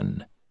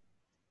opinion.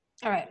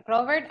 All right,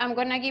 Robert, I'm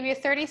gonna give you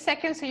 30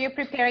 seconds so you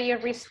prepare your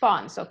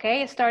response,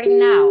 okay? Starting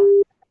now.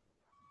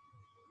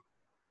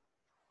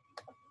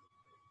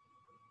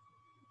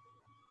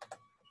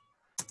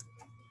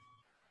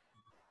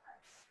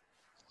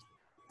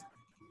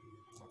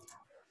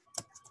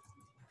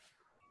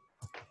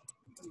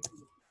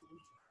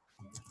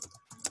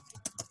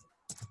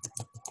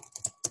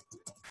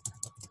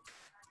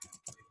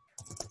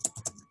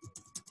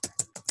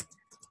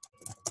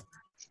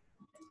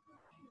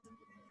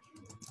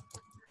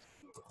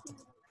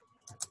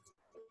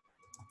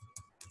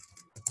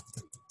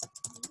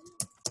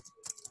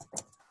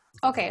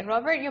 Okay,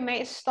 Robert, you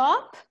may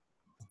stop.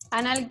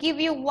 And I'll give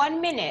you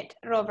 1 minute,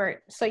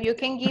 Robert, so you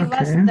can give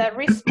us the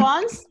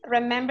response.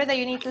 Remember that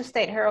you need to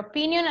state her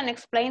opinion and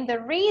explain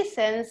the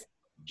reasons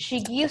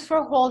she gives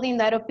for holding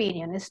that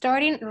opinion.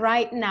 Starting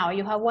right now,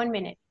 you have 1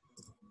 minute.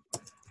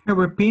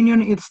 Her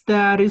opinion is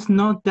that it's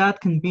not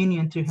that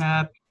convenient to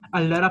have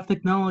a lot of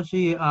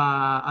technology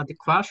at the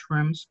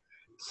classrooms,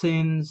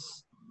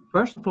 since,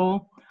 first of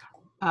all,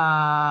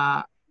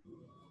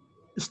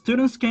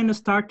 students can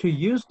start to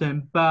use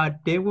them, but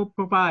they will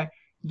provide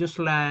just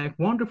like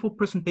wonderful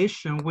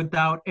presentation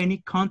without any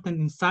content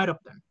inside of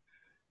them,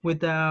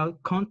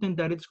 without content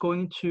that it's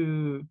going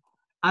to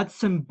add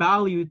some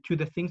value to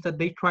the things that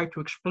they try to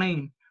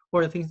explain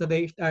or the things that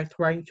they are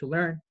trying to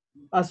learn.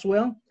 As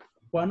well,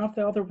 one of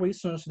the other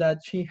reasons that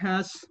she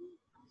has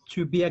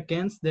to be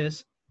against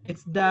this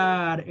is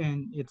that,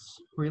 and it's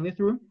really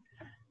true,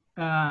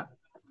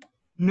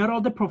 not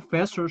all the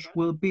professors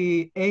will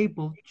be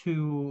able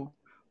to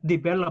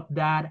develop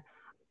that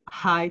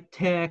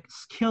high-tech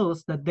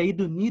skills that they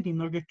do need in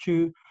order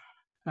to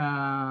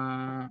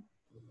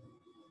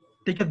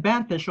take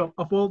advantage of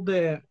all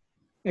the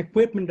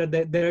equipment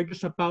that they're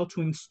just about to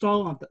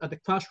install at the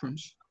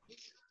classrooms.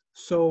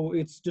 So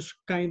it's just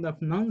kind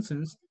of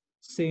nonsense,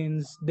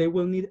 since they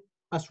will need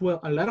as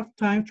well a lot of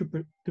time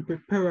to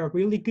prepare a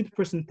really good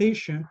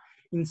presentation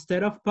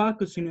instead of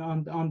focusing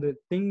on the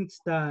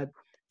things that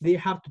they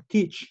have to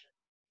teach.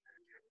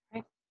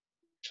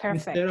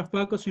 Perfect. Instead of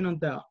focusing on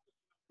the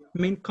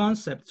main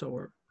concepts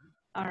or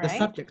the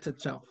subject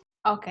itself.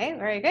 Okay,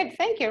 very good.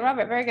 Thank you,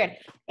 Robert. Very good.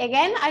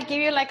 Again, I'll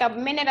give you like a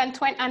minute and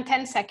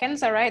 10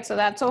 seconds. All right, so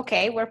that's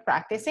okay. We're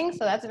practicing,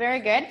 so that's very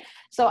good.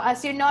 So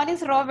as you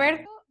notice,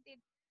 Robert,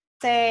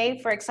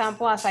 say, for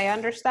example, as I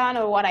understand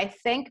or what I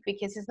think,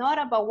 because it's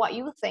not about what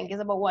you think,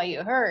 it's about what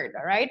you heard.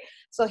 All right.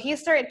 So he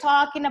started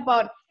talking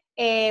about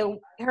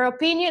her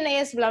opinion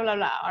is blah, blah,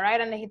 blah. All right.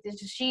 And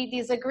she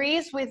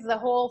disagrees with the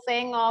whole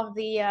thing of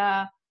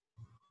the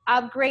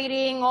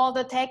upgrading all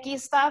the techie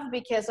stuff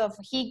because of,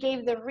 he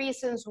gave the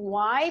reasons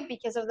why,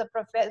 because of the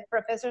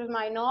professors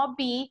might not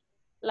be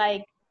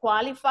like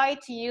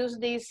qualified to use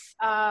this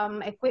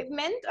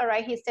equipment. All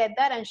right, he said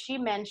that, and she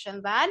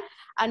mentioned that.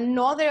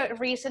 Another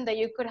reason that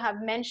you could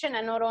have mentioned,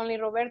 and not only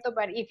Roberto,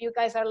 but if you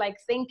guys are like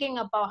thinking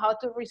about how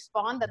to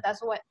respond,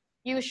 that's what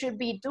you should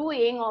be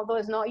doing, although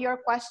it's not your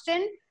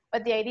question,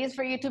 but the idea is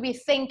for you to be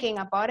thinking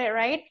about it,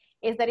 right?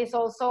 Is that it's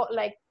also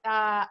like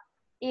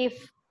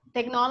if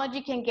technology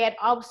can get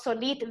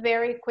obsolete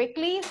very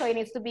quickly, so it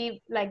needs to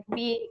be like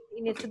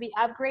it needs to be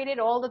upgraded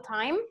all the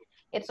time.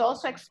 It's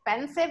also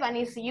expensive and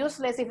it's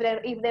useless if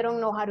they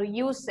don't know how to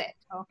use it.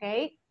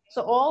 Okay,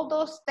 so all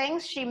those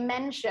things she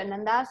mentioned,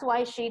 and that's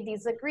why she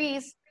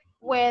disagrees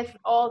with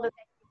all the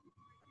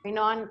things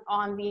going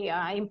on the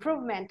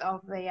improvement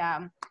of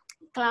the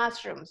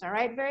classrooms. All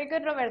right, very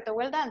good, Roberto.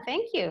 Well done.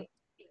 Thank you.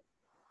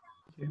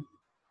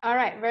 All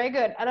right, very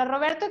good.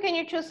 Roberto, can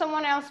you choose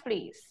someone else,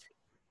 please?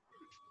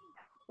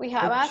 We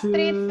have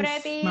Astrid,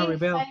 Freddy,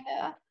 Maribel.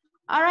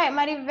 All right,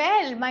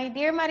 Maribel, my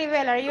dear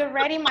Maribel, are you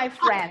ready, my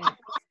friend? Of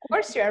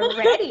course you're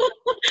ready.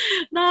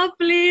 No,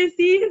 please,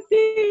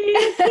 easy.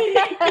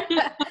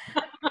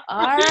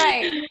 All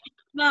right.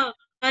 No,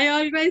 I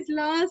always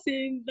lost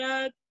in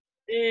that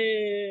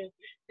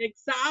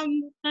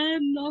exam.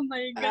 And oh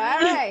my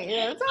God. All right,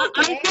 that's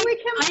okay. We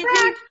can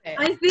practice.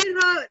 I think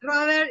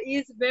Robert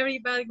is very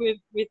bad with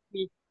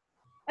me.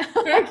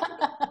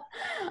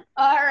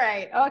 All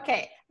right,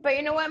 okay. But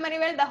you know what,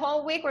 Maribel, the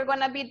whole week we're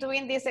gonna be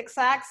doing this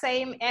exact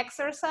same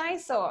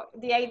exercise. So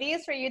the idea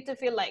is for you to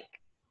feel like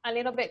a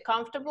little bit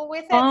comfortable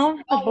with it. So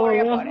don't worry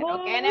about it,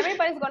 okay? And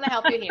everybody's gonna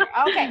help you here.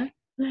 Okay.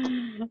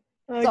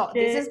 So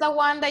this is the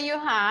one that you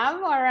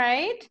have, all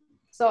right?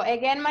 So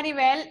again,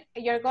 Maribel,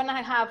 you're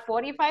gonna have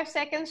 45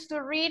 seconds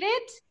to read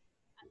it,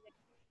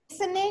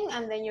 listening,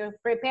 and then you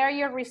prepare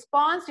your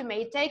response. You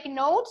may take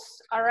notes,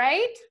 all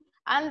right?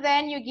 And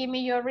then you give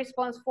me your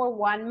response for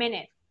 1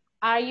 minute.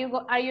 Are you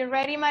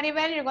ready,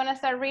 Maribel? You're gonna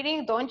start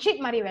reading. Don't cheat,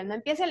 Maribel. No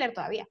empiece a leer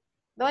todavía.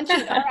 Don't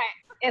cheat. All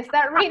right.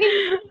 Start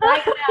reading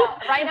right now.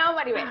 Right now,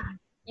 Maribel.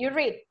 You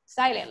read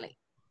silently.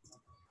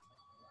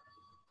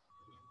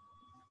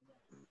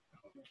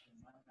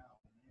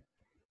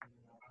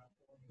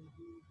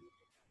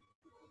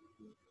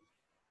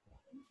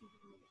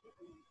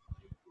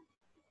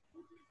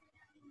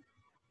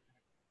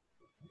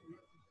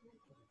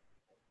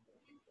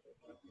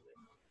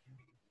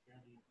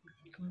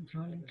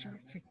 Controlling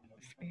traffic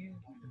speed.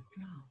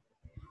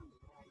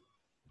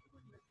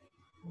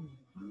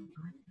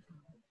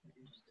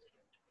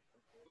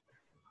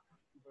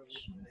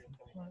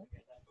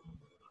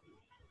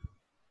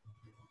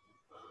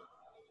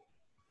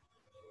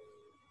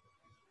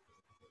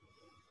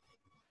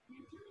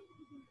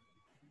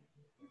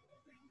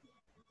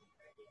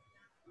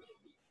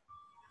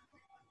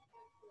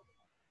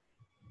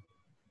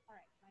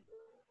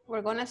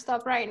 We're gonna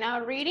stop right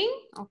now reading,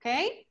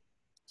 okay?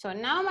 So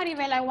now,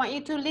 Maribel, I want you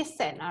to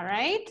listen, all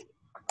right?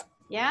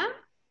 Yeah?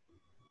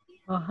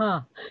 Uh-huh.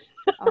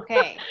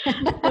 Okay.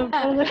 All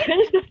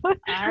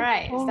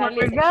right, Oh start my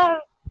listening. God.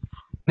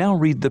 Now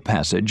read the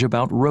passage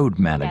about road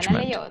Ya la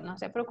management. leyó, no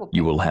se preocupe.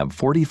 You will have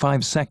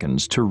 45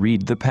 seconds to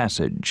read the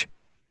passage.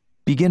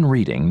 Begin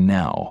reading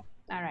now.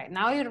 All right,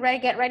 now you're ready,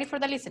 get ready for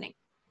the listening.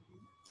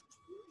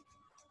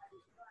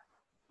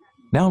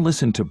 Now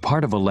listen to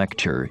part of a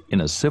lecture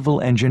in a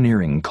civil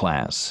engineering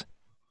class.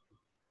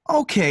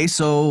 Okay,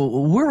 so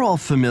we're all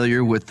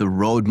familiar with the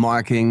road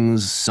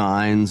markings,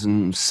 signs,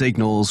 and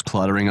signals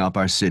cluttering up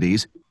our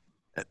cities.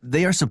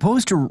 They are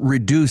supposed to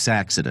reduce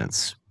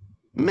accidents,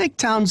 make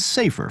towns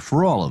safer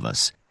for all of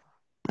us.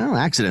 Well,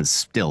 accidents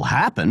still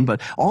happen, but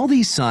all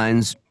these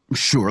signs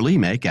surely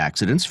make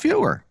accidents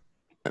fewer.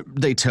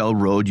 They tell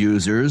road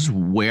users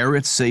where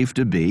it's safe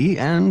to be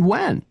and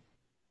when.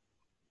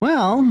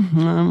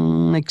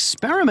 Well,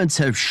 experiments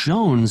have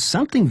shown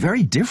something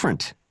very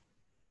different.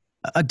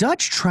 A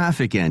Dutch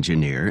traffic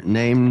engineer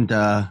named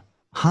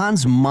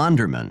Hans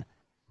Monderman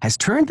has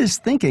turned this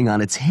thinking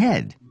on its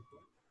head.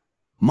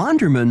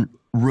 Monderman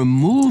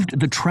removed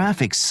the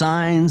traffic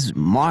signs,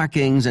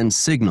 markings, and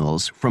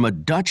signals from a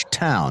Dutch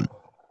town.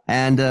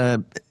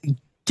 And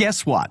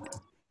guess what?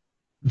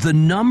 The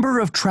number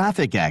of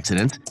traffic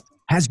accidents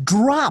has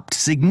dropped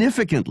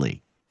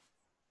significantly.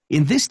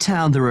 In this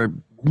town, there are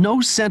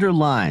no center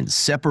lines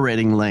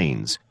separating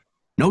lanes,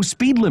 no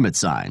speed limit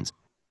signs,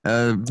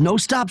 no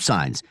stop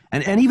signs,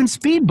 and even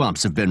speed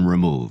bumps have been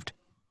removed.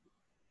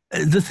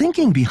 The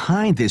thinking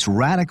behind this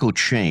radical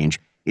change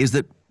is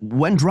that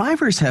when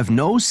drivers have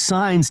no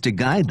signs to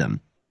guide them,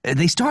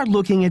 they start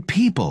looking at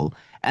people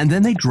and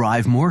then they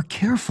drive more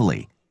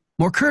carefully,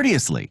 more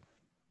courteously.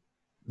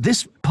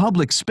 This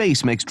public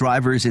space makes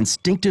drivers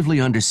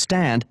instinctively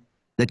understand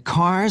that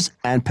cars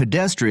and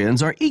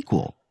pedestrians are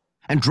equal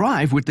and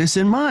drive with this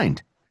in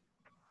mind.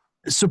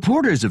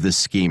 Supporters of this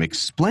scheme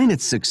explain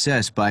its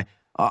success by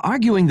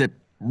arguing that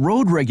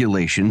road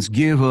regulations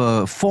give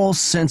a false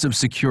sense of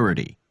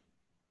security.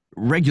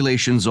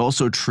 Regulations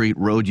also treat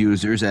road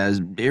users as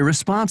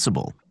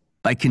irresponsible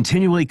by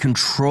continually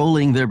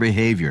controlling their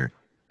behavior,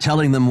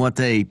 telling them what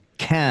they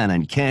can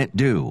and can't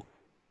do.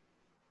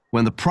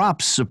 When the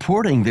props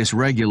supporting this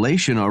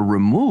regulation are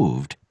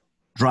removed,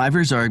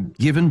 drivers are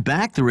given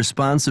back the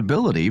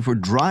responsibility for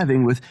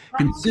driving with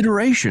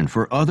consideration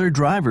for other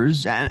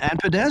drivers and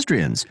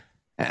pedestrians,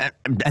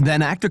 and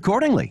then act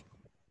accordingly.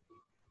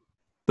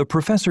 The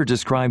professor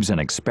describes an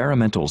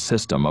experimental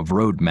system of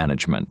road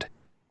management.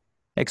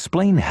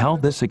 Explain how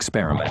this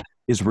experiment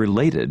is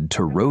related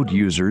to road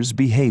users'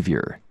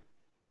 behavior.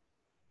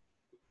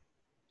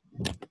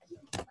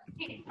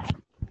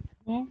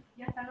 All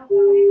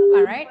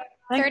right,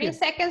 30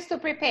 seconds to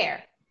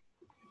prepare.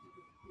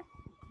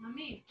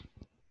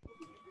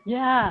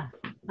 Yeah.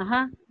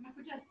 Uh-huh.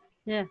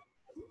 Yeah.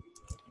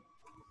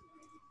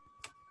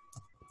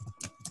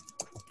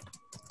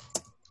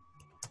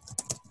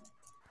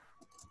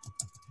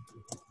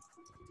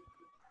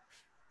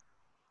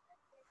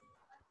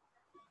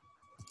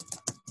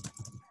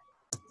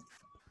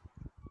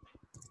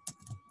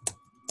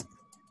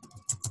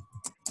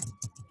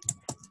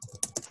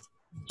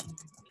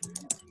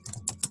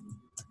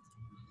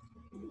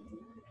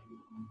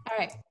 All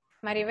right,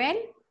 Maribel,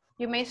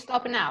 you may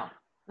stop now.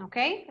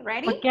 Okay,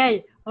 ready?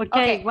 Okay.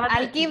 Okay.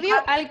 I'll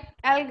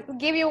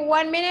give you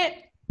 1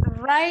 minute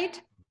right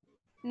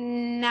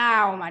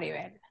now,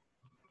 Maribel.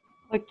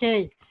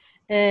 Okay.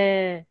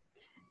 The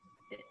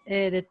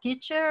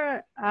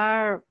teacher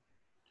are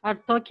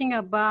talking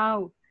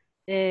about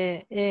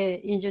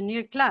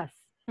engineer class,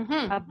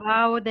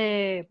 about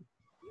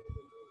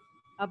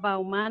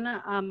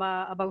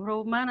about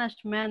road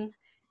management.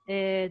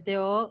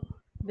 The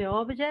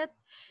object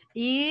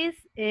is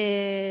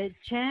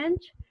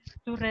change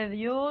to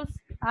reduce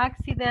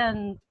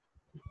accident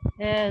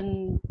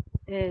and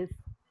to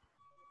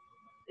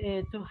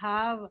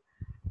have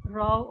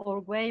road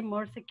or way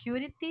more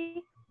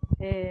security.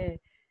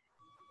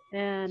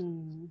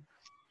 And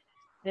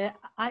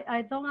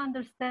I don't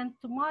understand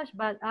too much,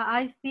 but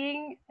I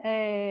think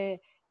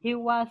he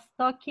was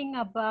talking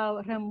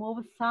about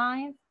remove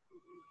signs,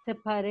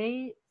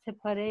 separation,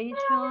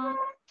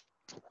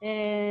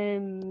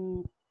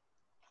 and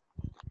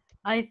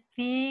I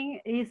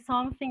think it's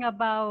something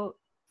about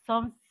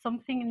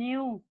something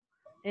new.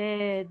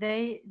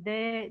 They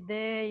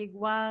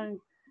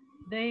want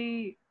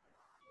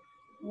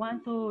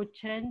want to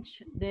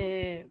change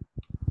the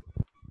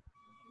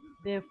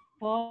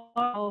form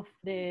of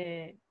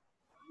the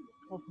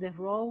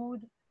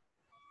road.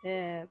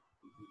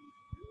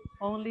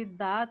 Only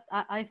that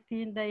I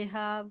think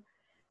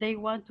they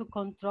want to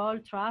control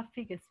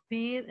traffic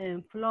speed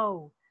and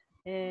flow.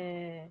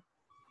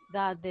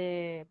 That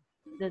the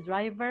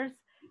drivers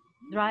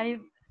drive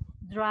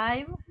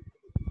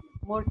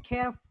more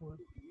careful.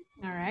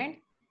 All right.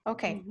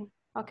 Okay.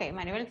 Okay,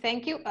 Maribel,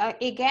 thank you.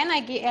 Again,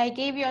 I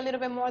gave you a little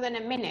bit more than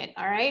a minute.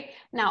 All right.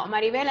 Now,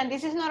 Maribel, and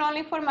this is not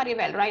only for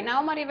Maribel. Right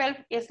now, Maribel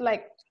is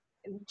like,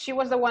 she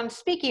was the one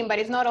speaking, but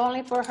it's not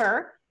only for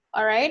her.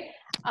 All right.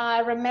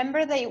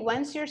 Remember that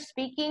once you're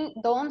speaking,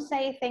 don't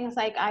say things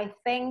like I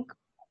think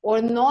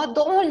or no.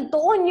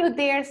 Don't you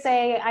dare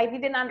say I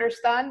didn't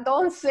understand.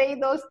 Don't say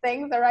those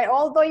things. All right.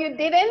 Although you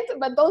didn't,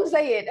 but don't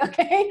say it.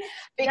 Okay.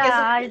 Because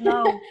yeah, I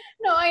know.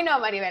 No, I know,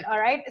 Maribel. All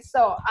right.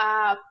 So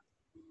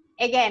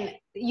again,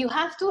 you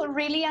have to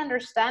really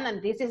understand,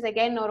 and this is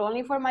again not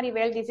only for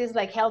Maribel. This is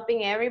like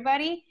helping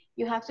everybody.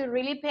 You have to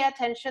really pay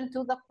attention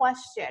to the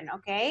question.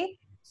 Okay.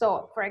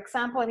 So, for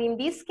example, in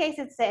this case,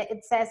 it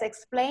says,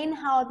 explain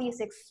how this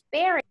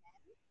experiment,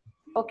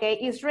 okay,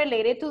 is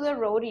related to the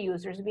road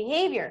user's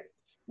behavior.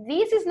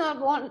 This is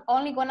not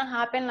only going to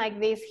happen like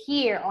this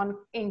here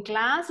in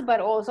class, but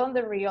also in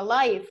the real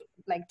life,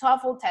 like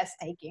TOEFL test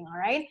taking, all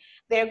right?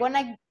 They're going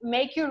to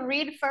make you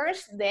read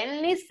first,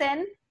 then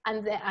listen,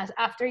 and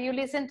after you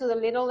listen to the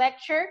little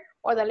lecture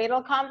or the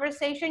little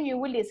conversation, you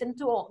will listen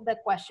to the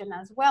question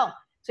as well.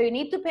 So you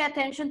need to pay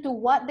attention to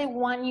what they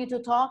want you to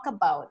talk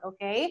about,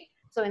 okay?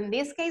 So in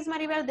this case,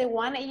 Maribel, they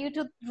wanted you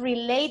to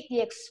relate the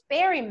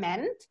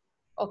experiment,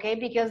 okay,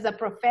 because the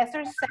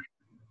professor said,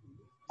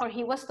 or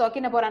he was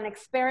talking about an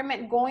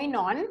experiment going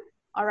on,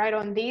 all right,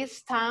 on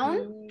this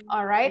town,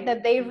 all right,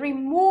 that they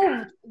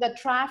removed the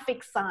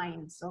traffic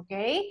signs,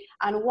 okay?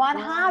 And what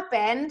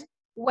happened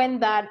when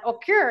that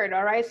occurred,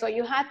 all right? So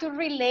you had to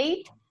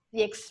relate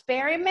the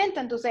experiment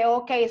and to say,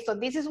 okay, so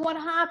this is what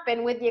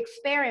happened with the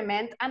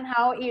experiment and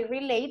how it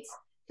relates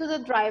to the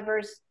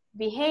driver's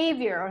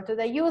behavior or to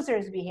the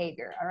user's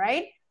behavior, all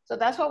right? So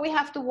that's what we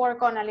have to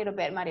work on a little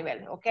bit,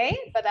 Maribel, okay?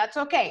 But that's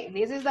okay.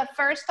 This is the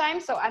first time,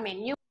 so I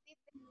mean, you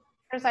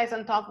exercise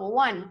on TOEFL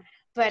 1,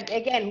 but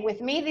again,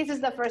 with me, this is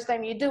the first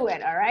time you do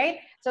it, all right?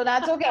 So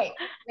that's okay.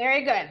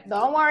 Very good.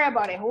 Don't worry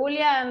about it.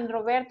 Julia and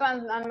Roberto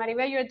and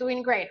Maribel, you're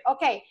doing great.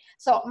 Okay,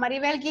 so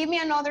Maribel, give me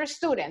another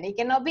student. It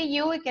cannot be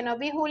you, it cannot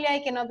be Julia,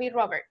 it cannot be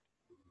Robert.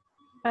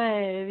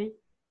 Freddy.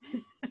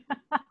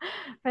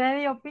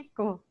 Freddy or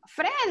Pico?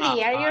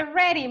 Freddy, are you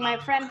ready, my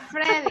friend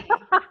Freddy?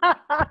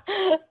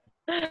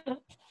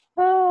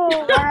 Oh.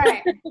 All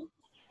right.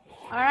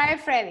 All right,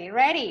 Freddy,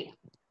 ready?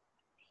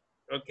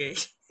 Okay.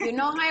 You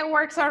know how it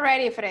works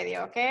already, Freddy,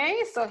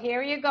 okay? So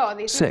here you go.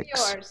 This 6.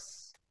 is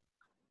yours.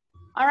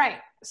 All right.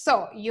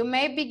 So you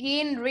may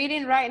begin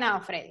reading right now,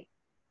 Freddy.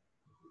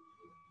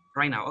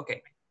 Right now,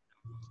 okay.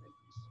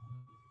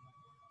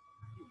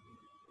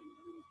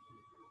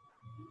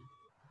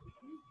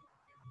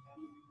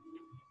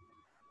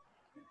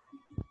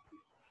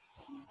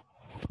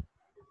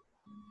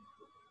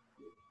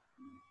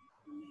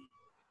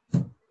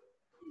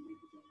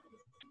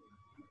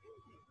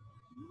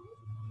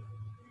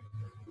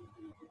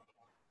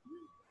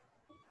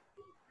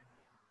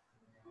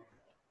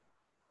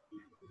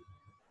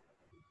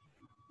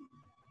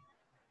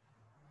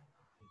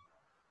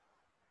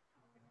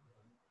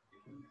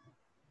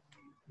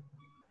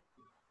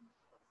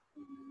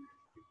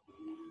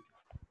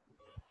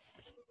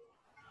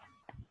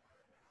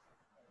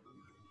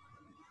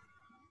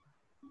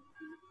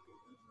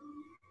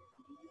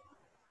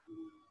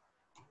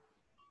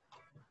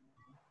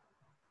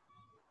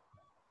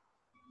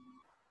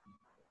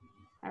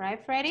 All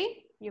right,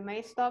 Freddy, you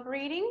may stop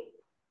reading.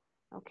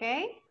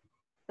 Okay.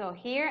 So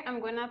here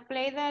I'm going to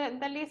play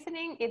the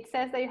listening. It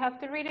says that you have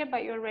to read it,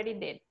 but you already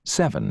did.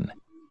 7.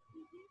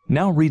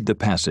 Now read the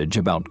passage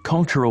about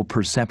cultural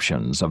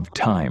perceptions of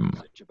time.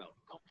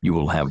 You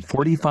will have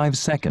 45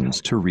 seconds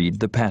to read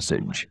the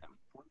passage.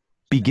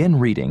 Begin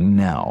reading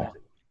now.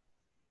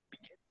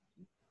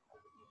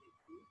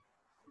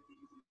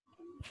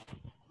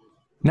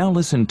 Now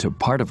listen to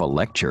part of a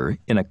lecture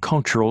in a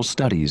cultural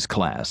studies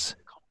class.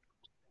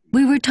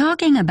 We were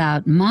talking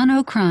about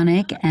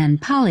monochronic and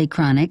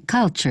polychronic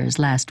cultures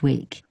last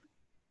week,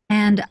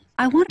 and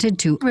I wanted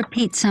to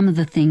repeat some of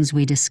the things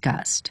we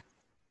discussed.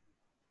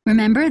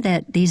 Remember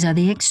that these are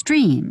the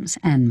extremes,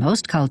 and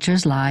most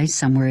cultures lie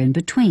somewhere in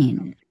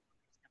between.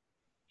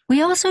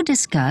 We also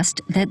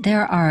discussed that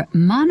there are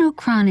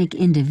monochronic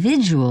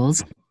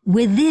individuals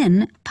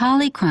within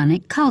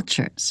polychronic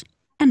cultures,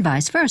 and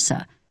vice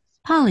versa,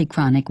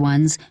 polychronic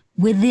ones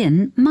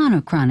within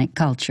monochronic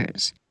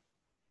cultures.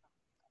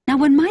 Now,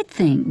 one might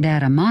think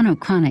that a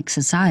monochronic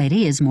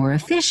society is more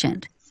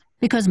efficient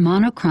because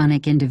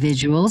monochronic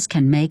individuals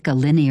can make a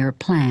linear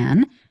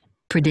plan,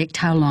 predict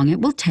how long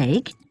it will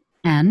take,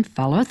 and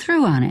follow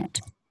through on it.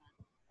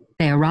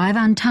 They arrive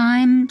on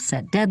time,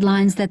 set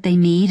deadlines that they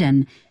meet,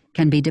 and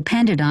can be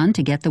depended on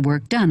to get the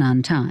work done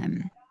on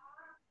time.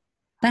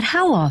 But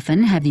how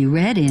often have you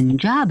read in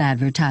job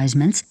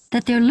advertisements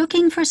that they're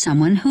looking for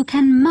someone who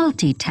can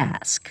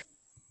multitask?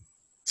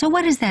 So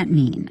what does that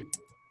mean?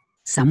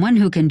 Someone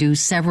who can do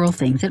several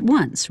things at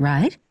once,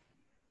 right?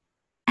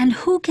 And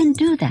who can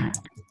do that?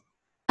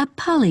 A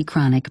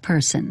polychronic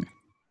person.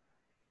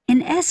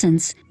 In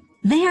essence,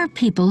 they are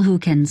people who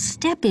can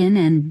step in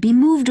and be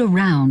moved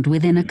around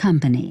within a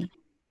company.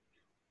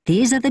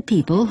 These are the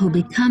people who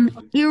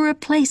become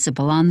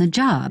irreplaceable on the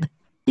job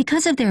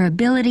because of their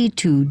ability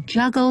to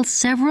juggle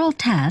several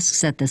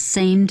tasks at the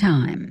same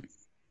time.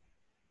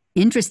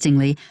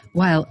 Interestingly,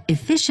 while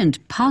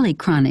efficient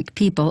polychronic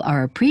people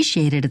are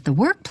appreciated at the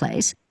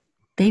workplace,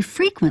 they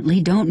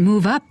frequently don't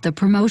move up the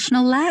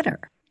promotional ladder.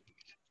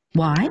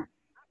 Why?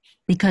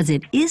 Because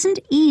it isn't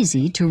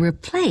easy to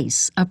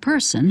replace a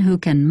person who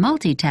can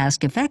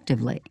multitask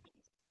effectively.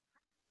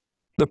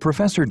 The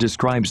professor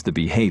describes the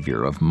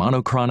behavior of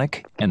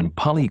monochronic and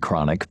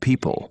polychronic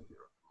people.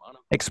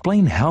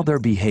 Explain how their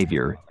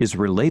behavior is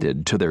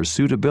related to their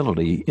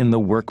suitability in the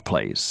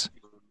workplace.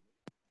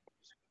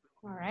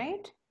 All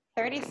right.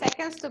 30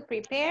 seconds to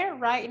prepare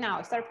right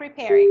now. Start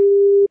preparing.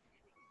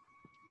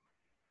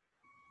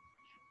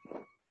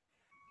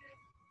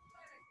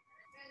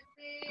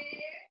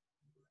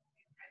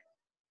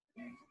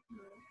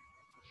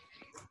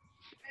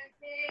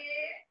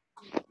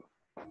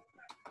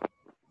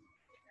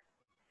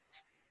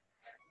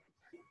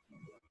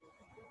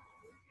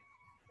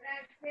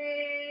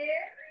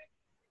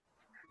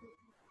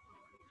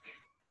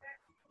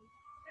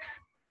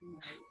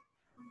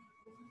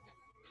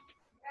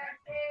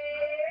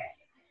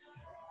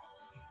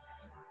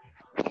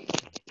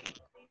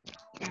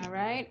 All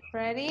right,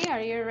 Freddie,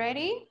 are you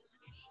ready?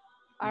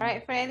 All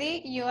right,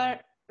 Freddie, you are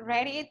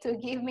ready to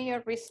give me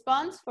your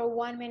response for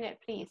 1 minute,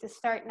 please.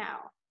 Start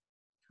now.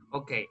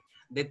 Okay,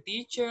 the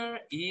teacher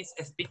is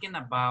speaking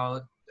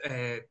about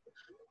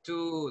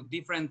two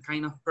different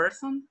kind of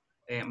person,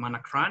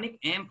 monochronic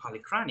and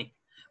polychronic.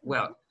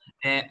 Well,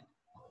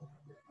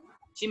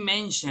 she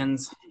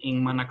mentions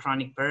in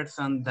monochronic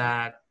person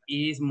that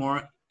is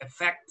more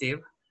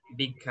effective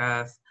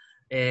because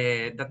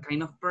that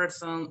kind of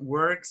person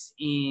works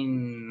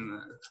in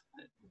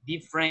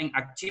different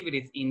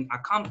activities in a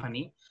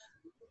company.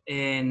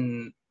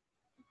 And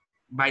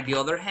by the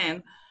other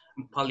hand,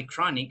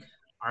 polychronic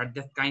are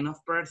the kind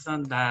of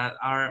person that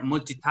are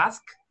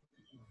multitask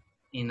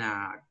in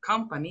a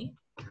company,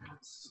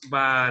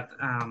 but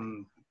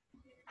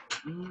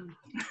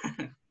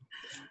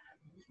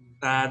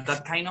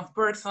that kind of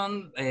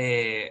person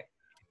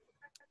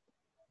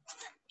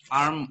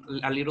are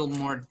a little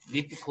more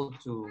difficult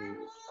to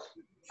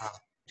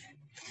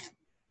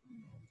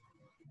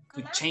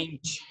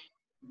change.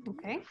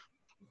 Okay.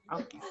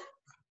 Okay.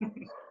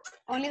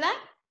 Only that?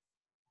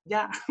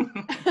 Yeah.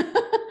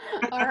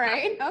 All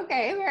right.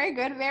 Okay. Very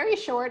good. Very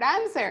short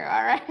answer.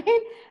 All right.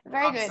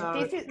 Very good.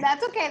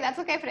 That's okay. That's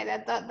okay,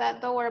 Fred.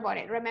 Don't worry about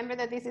it. Remember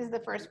that this is the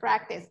first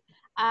practice.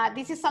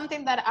 This is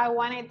something that I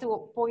wanted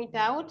to point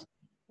out.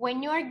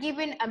 When you are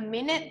given a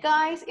minute,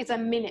 guys, it's a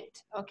minute.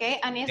 Okay.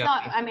 And it's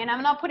not, I mean,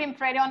 I'm not putting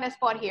Freddie on the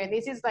spot here.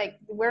 This is like,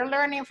 we're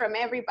learning from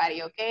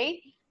everybody.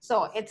 Okay.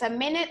 So it's a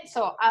minute.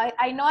 So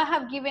I know I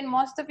have given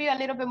most of you a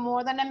little bit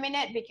more than a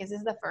minute because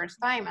it's the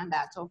first time, and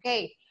that's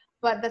okay.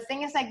 But the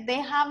thing is, like, they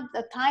have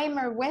the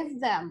timer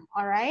with them,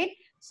 all right?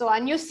 So,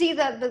 and you see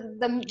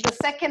the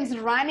seconds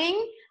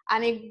running,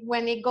 and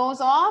when it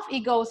goes off, it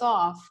goes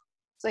off.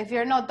 So if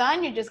you're not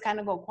done, you just kind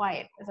of go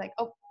quiet. It's like,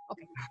 oh,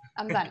 okay,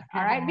 I'm done,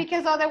 all right?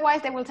 Because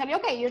otherwise they will tell you,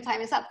 okay, your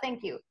time is up,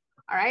 thank you,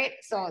 all right?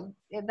 So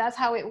that's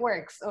how it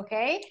works,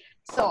 okay?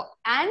 So,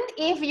 and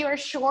if you're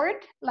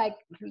short, like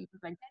 10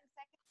 seconds,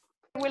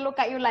 we look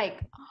at you like,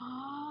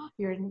 oh,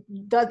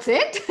 that's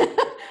it.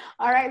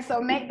 All right,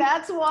 so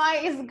that's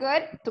why it's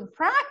good to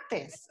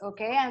practice,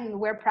 okay? And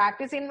we're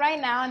practicing right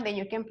now, and then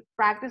you can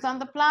practice on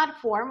the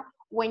platform.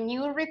 When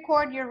you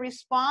record your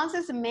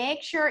responses,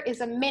 make sure it's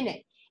a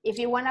minute. If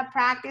you want to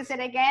practice it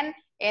again,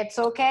 it's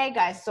okay,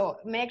 guys. So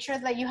make sure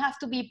that you have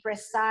to be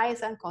precise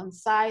and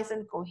concise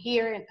and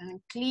coherent and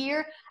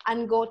clear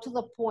and go to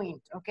the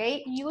point,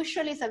 okay?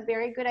 Usually it's a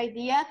very good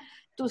idea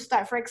to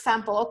start, for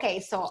example, okay,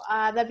 so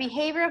the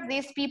behavior of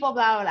these people,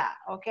 blah, blah,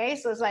 blah, okay?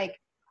 So it's like,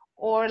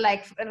 or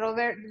like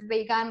Robert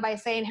began by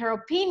saying her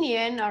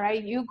opinion, all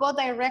right? You go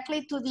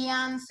directly to the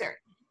answer.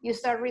 You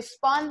start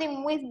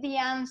responding with the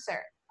answer,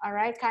 all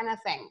right? Kind of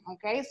thing,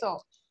 okay? So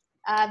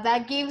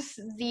that gives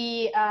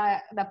the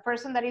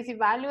person that is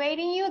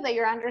evaluating you that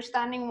you're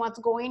understanding what's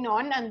going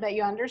on and that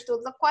you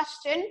understood the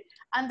question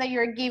and that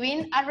you're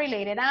giving a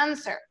related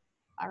answer,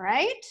 all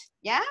right?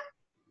 Yeah?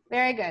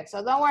 Very good.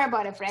 So don't worry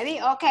about it,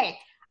 Freddie. Okay.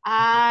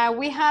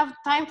 We have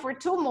time for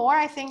 2 more.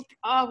 I think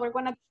we're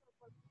going to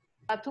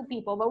 2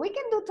 people, but we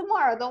can do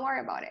tomorrow. Don't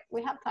worry about it.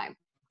 We have time.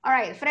 All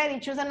right, Freddie,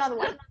 choose another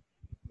one.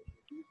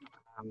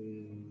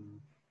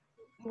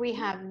 We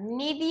have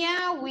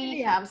Nidia,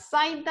 we have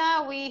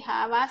Saida, we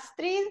have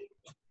Astrid,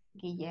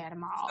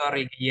 Guillermo.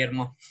 Sorry,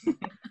 Guillermo.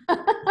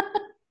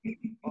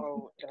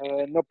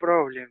 No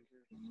problem.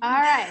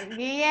 All right,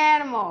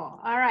 Guillermo.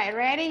 All right,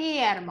 ready,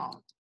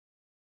 Guillermo?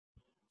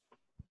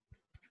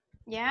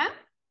 Yeah?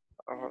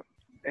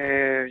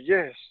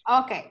 Yes.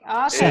 Okay,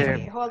 okay,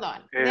 Seven. hold on.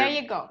 There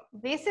you go.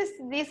 This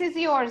is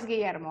yours,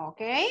 Guillermo,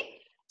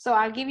 okay? So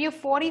I'll give you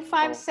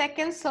 45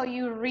 seconds so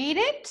you read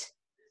it,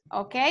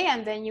 okay?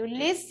 And then you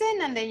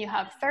listen, and then you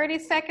have 30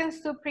 seconds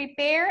to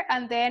prepare,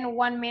 and then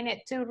 1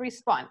 minute to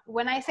respond.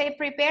 When I say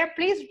prepare,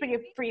 please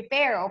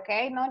prepare,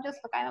 okay? Not just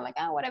kind of like,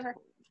 oh, whatever,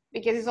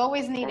 because it's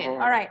always needed.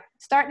 All right,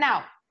 start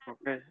now.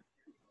 Okay.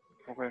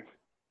 Okay.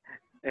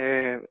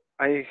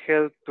 I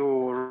have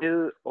to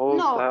read all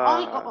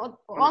No,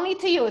 only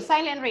to you,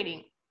 silent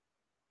reading.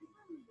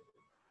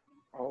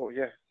 Oh,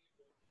 yeah.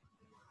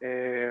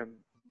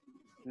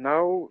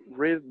 Now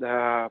read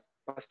the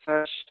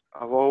passage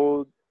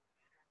about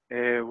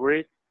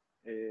reading.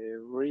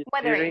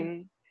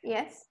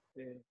 Yes.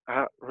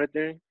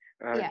 Reading.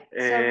 Yeah.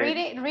 So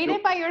read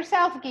it by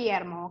yourself,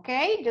 Guillermo.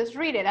 Okay, just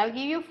read it. I'll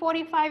give you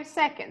 45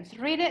 seconds.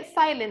 Read it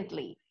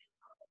silently.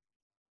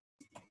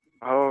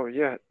 Oh,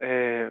 yeah.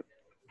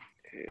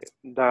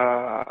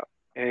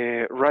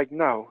 Right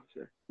now.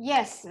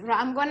 Yes,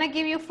 I'm gonna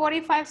give you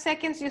 45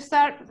 seconds. You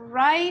start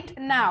right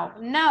now.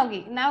 Now,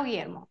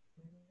 Guillermo.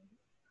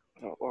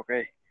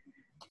 Okay.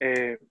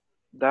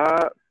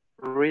 The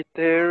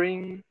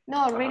reading.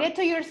 No, read it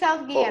to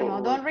yourself,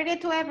 Guillermo. Don't read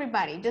it to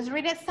everybody. Just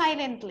read it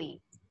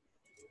silently.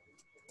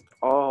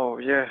 Oh,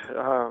 yeah.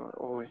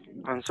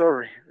 I'm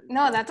sorry.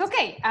 No, that's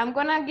okay. I'm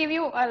gonna give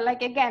you,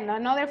 like, again,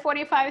 another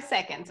 45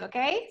 seconds,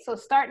 okay? So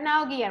start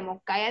now,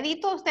 Guillermo.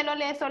 Calladito, usted lo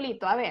lee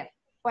solito. A ver,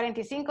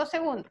 45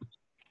 segundos.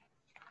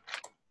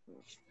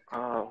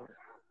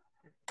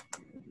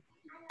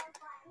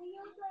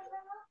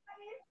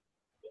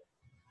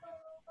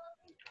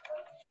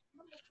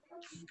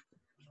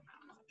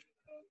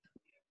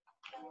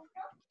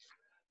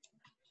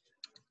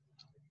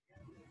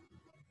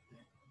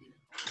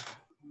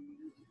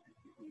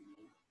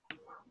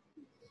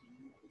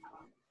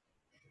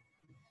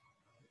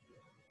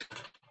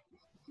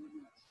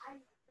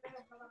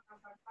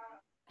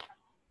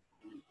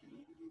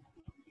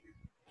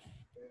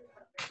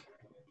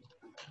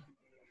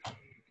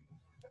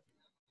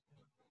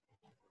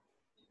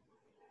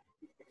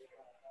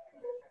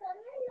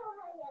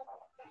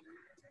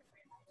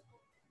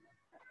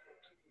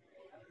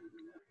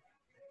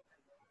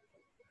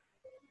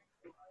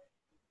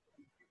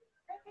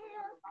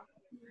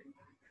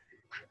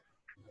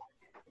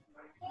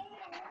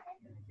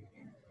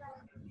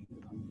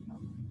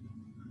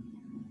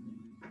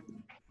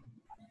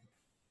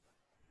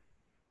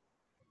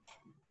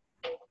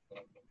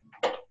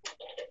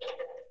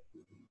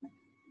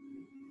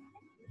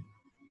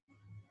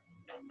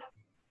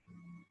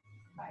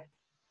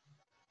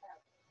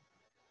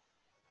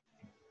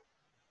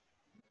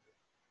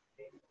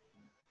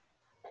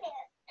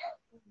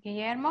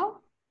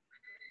 Guillermo,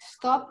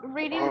 stop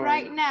reading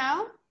right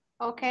now.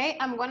 Okay,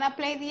 I'm gonna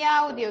play the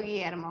audio,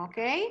 Guillermo,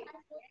 okay?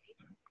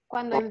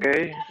 Cuando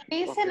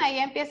dicen, ahí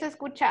empieza a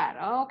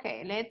escuchar.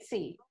 Okay, let's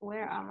see.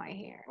 Where am I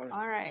here?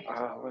 All right.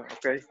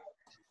 Okay.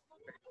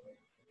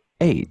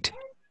 8.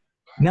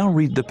 Now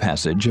read the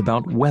passage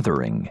about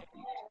weathering.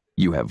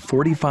 You have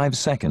 45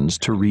 seconds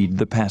to read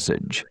the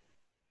passage.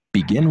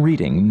 Begin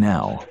reading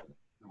now.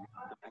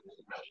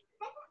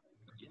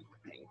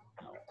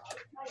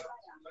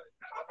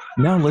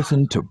 Now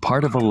listen to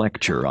part of a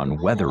lecture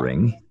on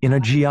weathering in a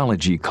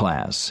geology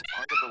class.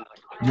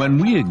 When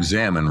we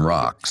examine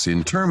rocks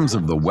in terms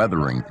of the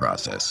weathering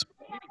process,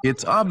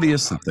 it's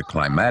obvious that the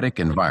climatic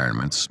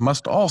environments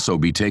must also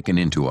be taken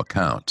into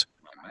account.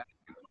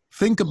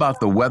 Think about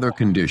the weather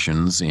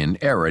conditions in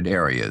arid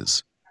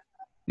areas.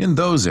 In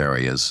those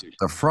areas,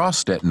 the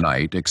frost at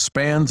night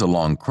expands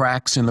along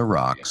cracks in the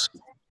rocks,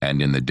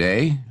 and in the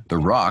day, the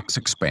rocks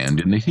expand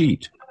in the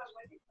heat.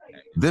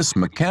 This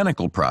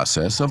mechanical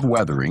process of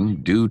weathering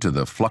due to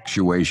the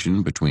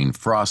fluctuation between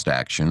frost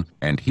action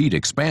and heat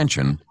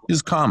expansion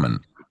is common.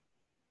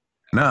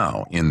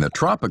 Now, in the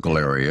tropical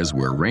areas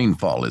where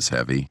rainfall is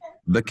heavy,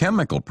 the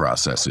chemical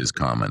process is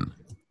common.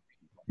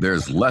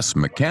 There's less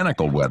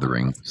mechanical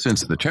weathering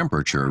since the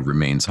temperature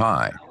remains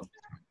high.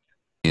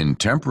 In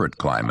temperate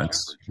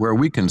climates, where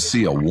we can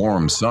see a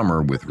warm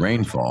summer with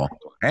rainfall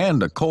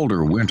and a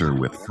colder winter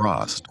with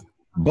frost,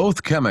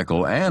 both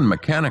chemical and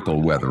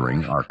mechanical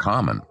weathering are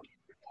common.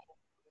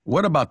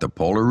 What about the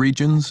polar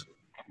regions?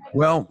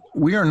 Well,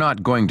 we are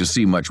not going to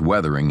see much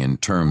weathering in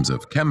terms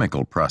of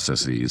chemical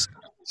processes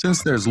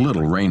since there's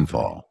little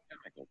rainfall.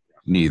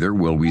 Neither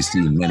will we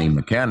see many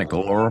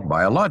mechanical or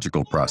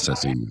biological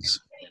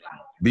processes.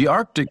 The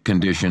Arctic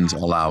conditions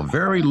allow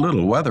very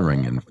little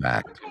weathering, in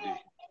fact.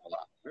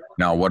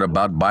 Now, what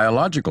about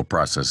biological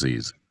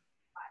processes?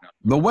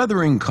 The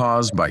weathering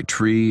caused by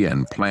tree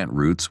and plant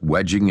roots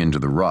wedging into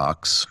the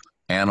rocks,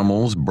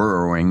 animals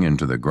burrowing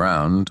into the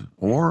ground,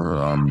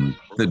 or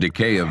the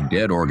decay of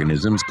dead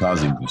organisms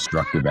causing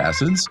destructive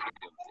acids?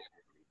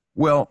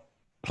 Well,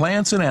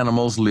 plants and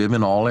animals live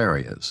in all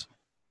areas.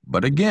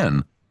 But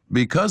again,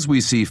 because we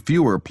see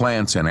fewer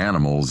plants and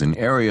animals in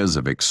areas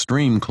of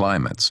extreme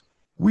climates,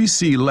 we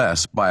see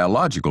less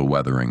biological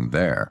weathering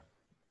there.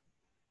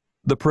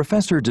 The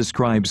professor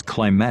describes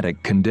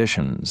climatic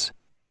conditions.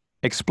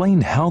 Explain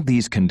how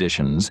these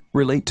conditions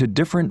relate to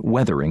different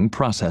weathering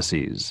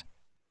processes.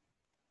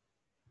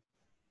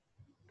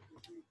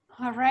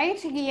 All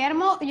right,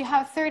 Guillermo, you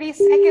have 30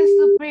 seconds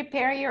to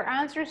prepare your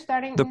answer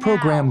starting The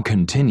program now.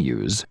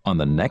 continues on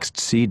the next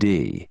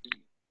CD.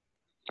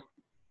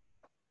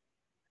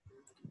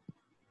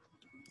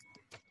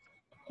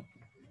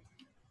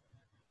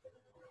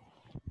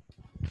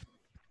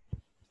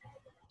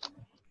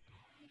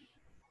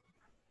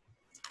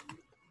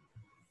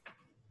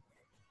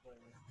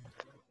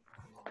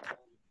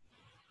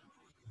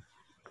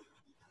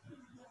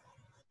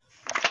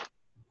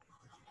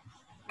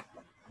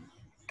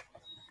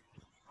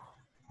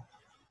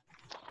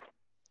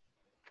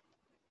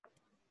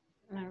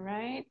 All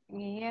right,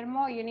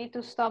 Guillermo, you need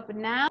to stop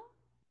now.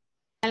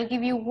 I'll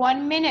give you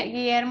 1 minute,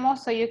 Guillermo,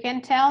 so you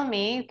can tell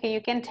me, okay, you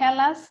can tell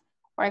us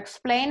or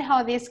explain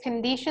how these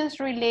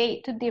conditions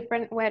relate to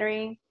different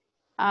weathering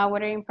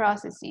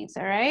processes,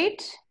 all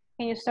right?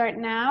 Can you start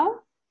now?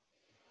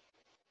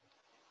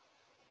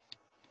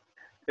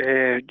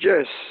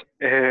 Yes.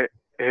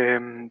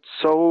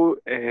 So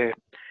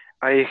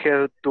I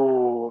have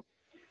to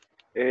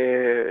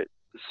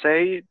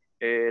say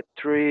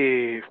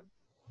three,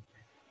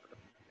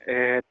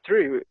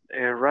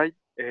 right?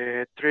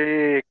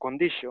 Three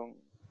conditions.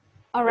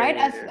 All right,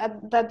 as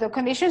the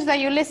conditions that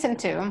you listen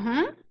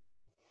to.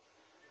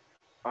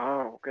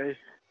 Okay.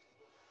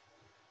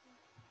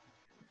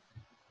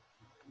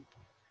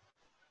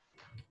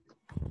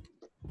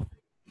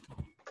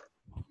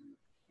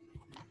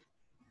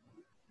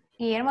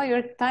 Guillermo,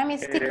 your time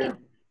is ticking.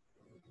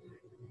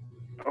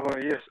 Oh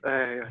yes,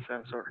 yes.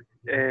 I'm sorry.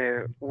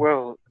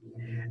 Well,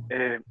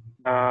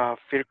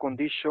 field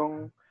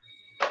condition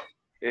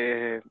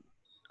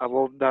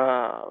about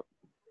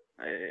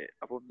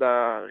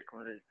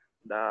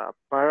the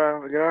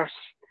paragraph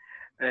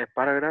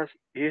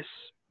is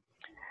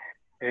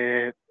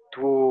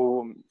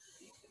to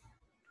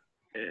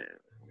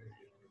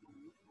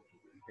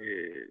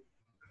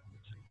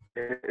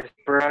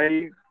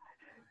spray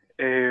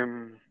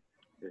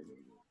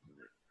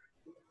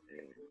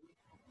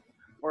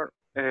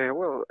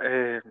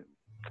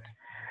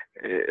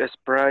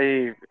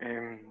spray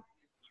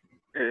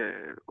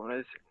 ¿cómo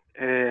es?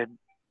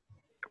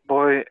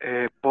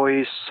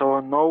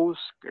 Poisonous,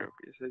 creo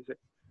que se dice,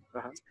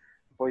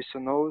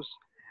 poisonous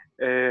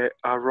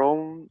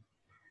around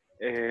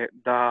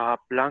the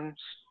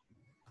plants.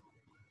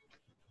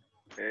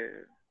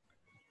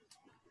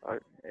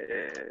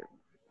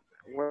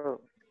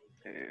 Well,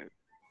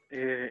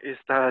 is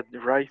that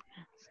right?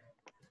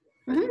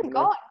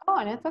 Go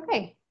on, it's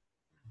okay.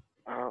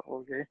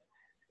 Okay.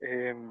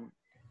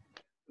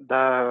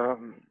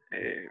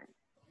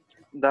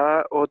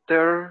 The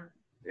other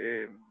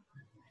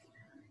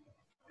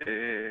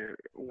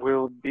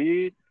will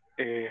be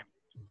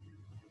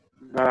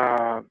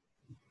the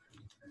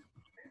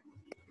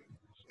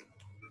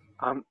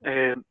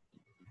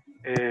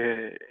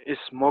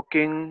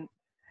smoking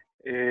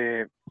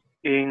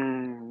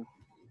in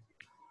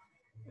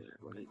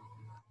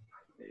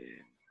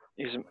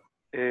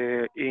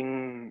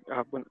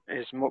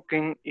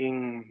smoking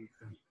in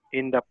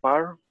the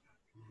park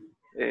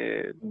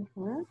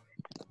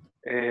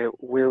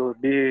will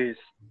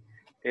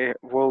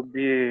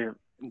be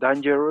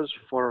dangerous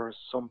for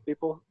some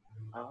people.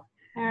 All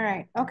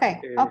right, okay,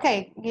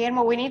 okay,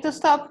 Guillermo, we need to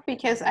stop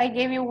because I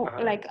gave you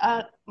like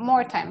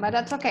more time, but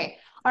that's okay.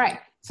 All right,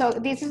 so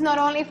this is not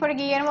only for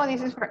Guillermo,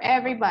 this is for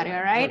everybody,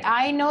 all right?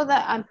 I know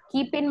that,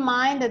 keep in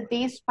mind that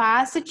these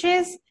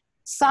passages,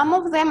 some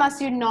of them,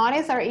 as you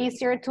notice, are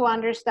easier to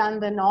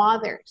understand than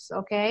others,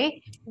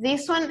 okay?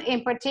 This one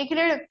in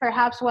particular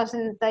perhaps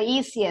wasn't the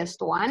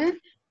easiest one,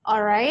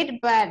 all right?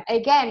 But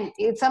again,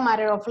 it's a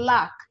matter of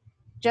luck.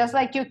 Just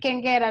like you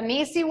can get an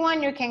easy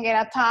one, you can get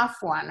a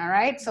tough one, all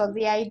right? So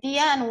the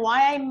idea and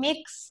why I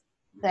mix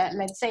the,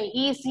 let's say,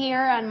 easier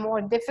and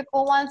more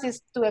difficult ones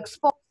is to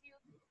expose you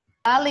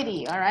to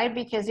reality, all right?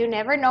 Because you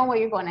never know what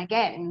you're gonna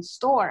get in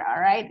store, all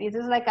right? This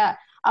is like a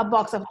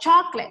box of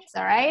chocolates,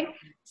 all right?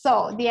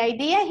 So the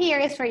idea here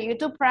is for you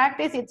to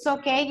practice. It's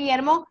okay,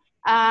 Guillermo.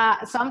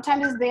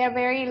 Sometimes they are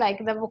very,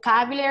 like the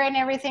vocabulary and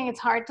everything,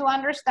 it's hard to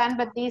understand,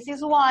 but this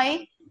is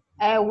why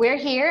we're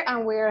here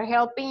and we're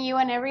helping you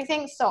and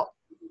everything. So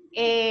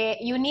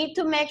you need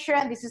to make sure,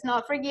 and this is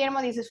not for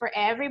Guillermo, this is for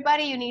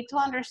everybody, you need to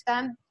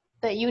understand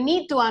that you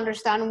need to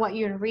understand what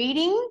you're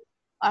reading,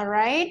 all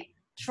right?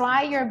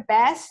 Try your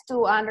best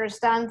to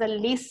understand the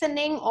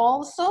listening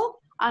also.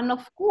 And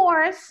of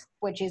course,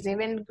 which is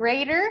even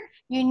greater,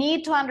 you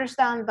need to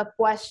understand the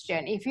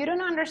question. If you don't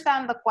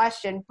understand the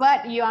question,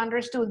 but you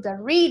understood the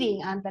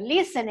reading and the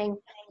listening,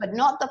 but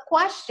not the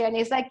question,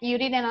 it's like you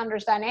didn't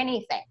understand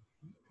anything.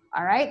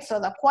 All right, so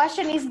the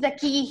question is the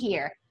key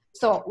here.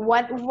 So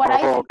what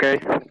I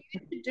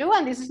do,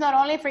 and this is not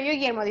only for you,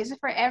 Guillermo, this is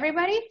for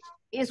everybody,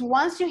 is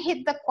once you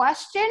hit the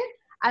question,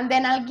 and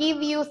then I'll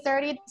give you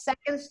 30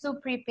 seconds to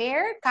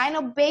prepare, kind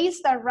of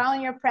based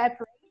around your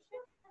preparation,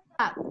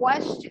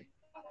 question,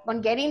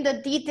 on getting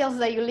the details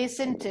that you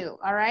listen to,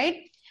 all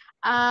right?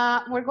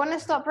 We're gonna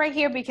stop right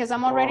here because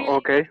I'm already in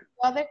the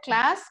other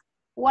class.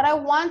 What I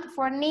want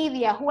for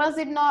Nidia, who else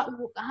did not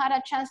had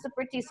a chance to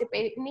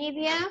participate?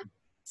 Nidia,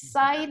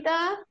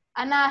 Saida,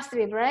 and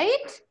Astrid,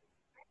 right?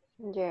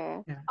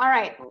 Yeah. All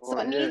right, so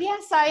Oh, yes.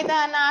 Nidia, Saida,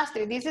 and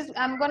Astrid, this is,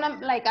 I'm gonna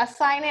like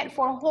assign it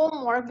for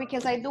homework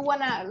because I do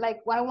wanna,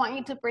 like, I want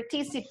you to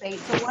participate.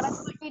 So what I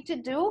want you to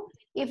do,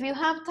 if you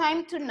have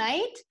time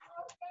tonight,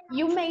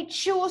 you may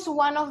choose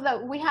one of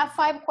the, we have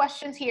 5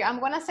 questions here.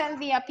 I'm gonna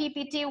send the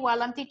PPT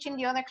while I'm teaching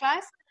the other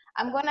class.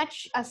 I'm gonna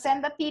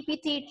send the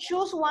PPT,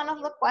 choose one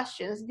of the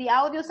questions. The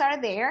audios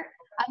are there,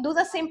 and do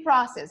the same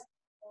process.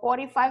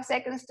 45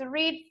 seconds to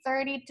read,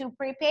 30 to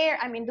prepare,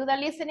 do the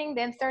listening,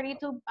 then 30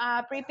 to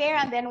prepare,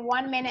 and then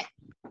 1 minute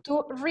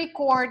to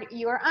record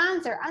your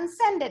answer and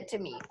send it to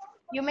me.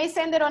 You may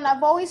send it on a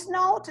voice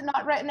note,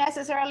 not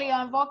necessarily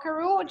on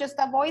Vocaroo, just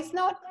a voice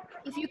note.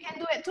 If you can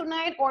do it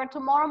tonight or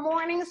tomorrow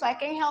morning, so I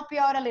can help you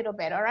out a little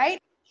bit, all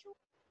right?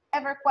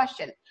 Ever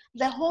question.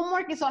 The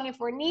homework is only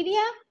for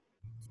Nidia,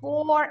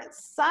 for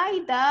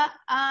Saida,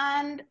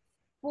 and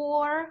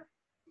for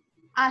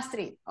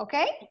Astrid,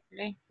 okay?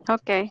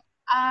 Okay.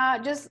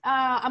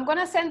 I'm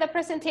gonna send the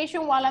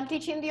presentation while I'm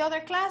teaching the other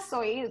class,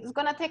 so it's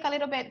gonna take a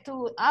little bit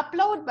to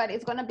upload, but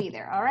it's gonna be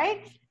there, all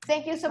right?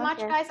 Thank you so much,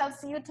 guys. I'll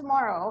see you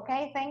tomorrow,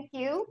 okay? Thank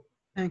you.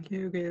 Thank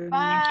you, Gail.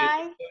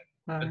 Bye.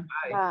 Bye.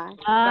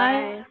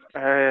 Bye.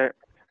 Bye.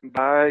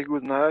 Bye.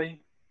 Good night.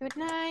 Good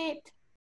night.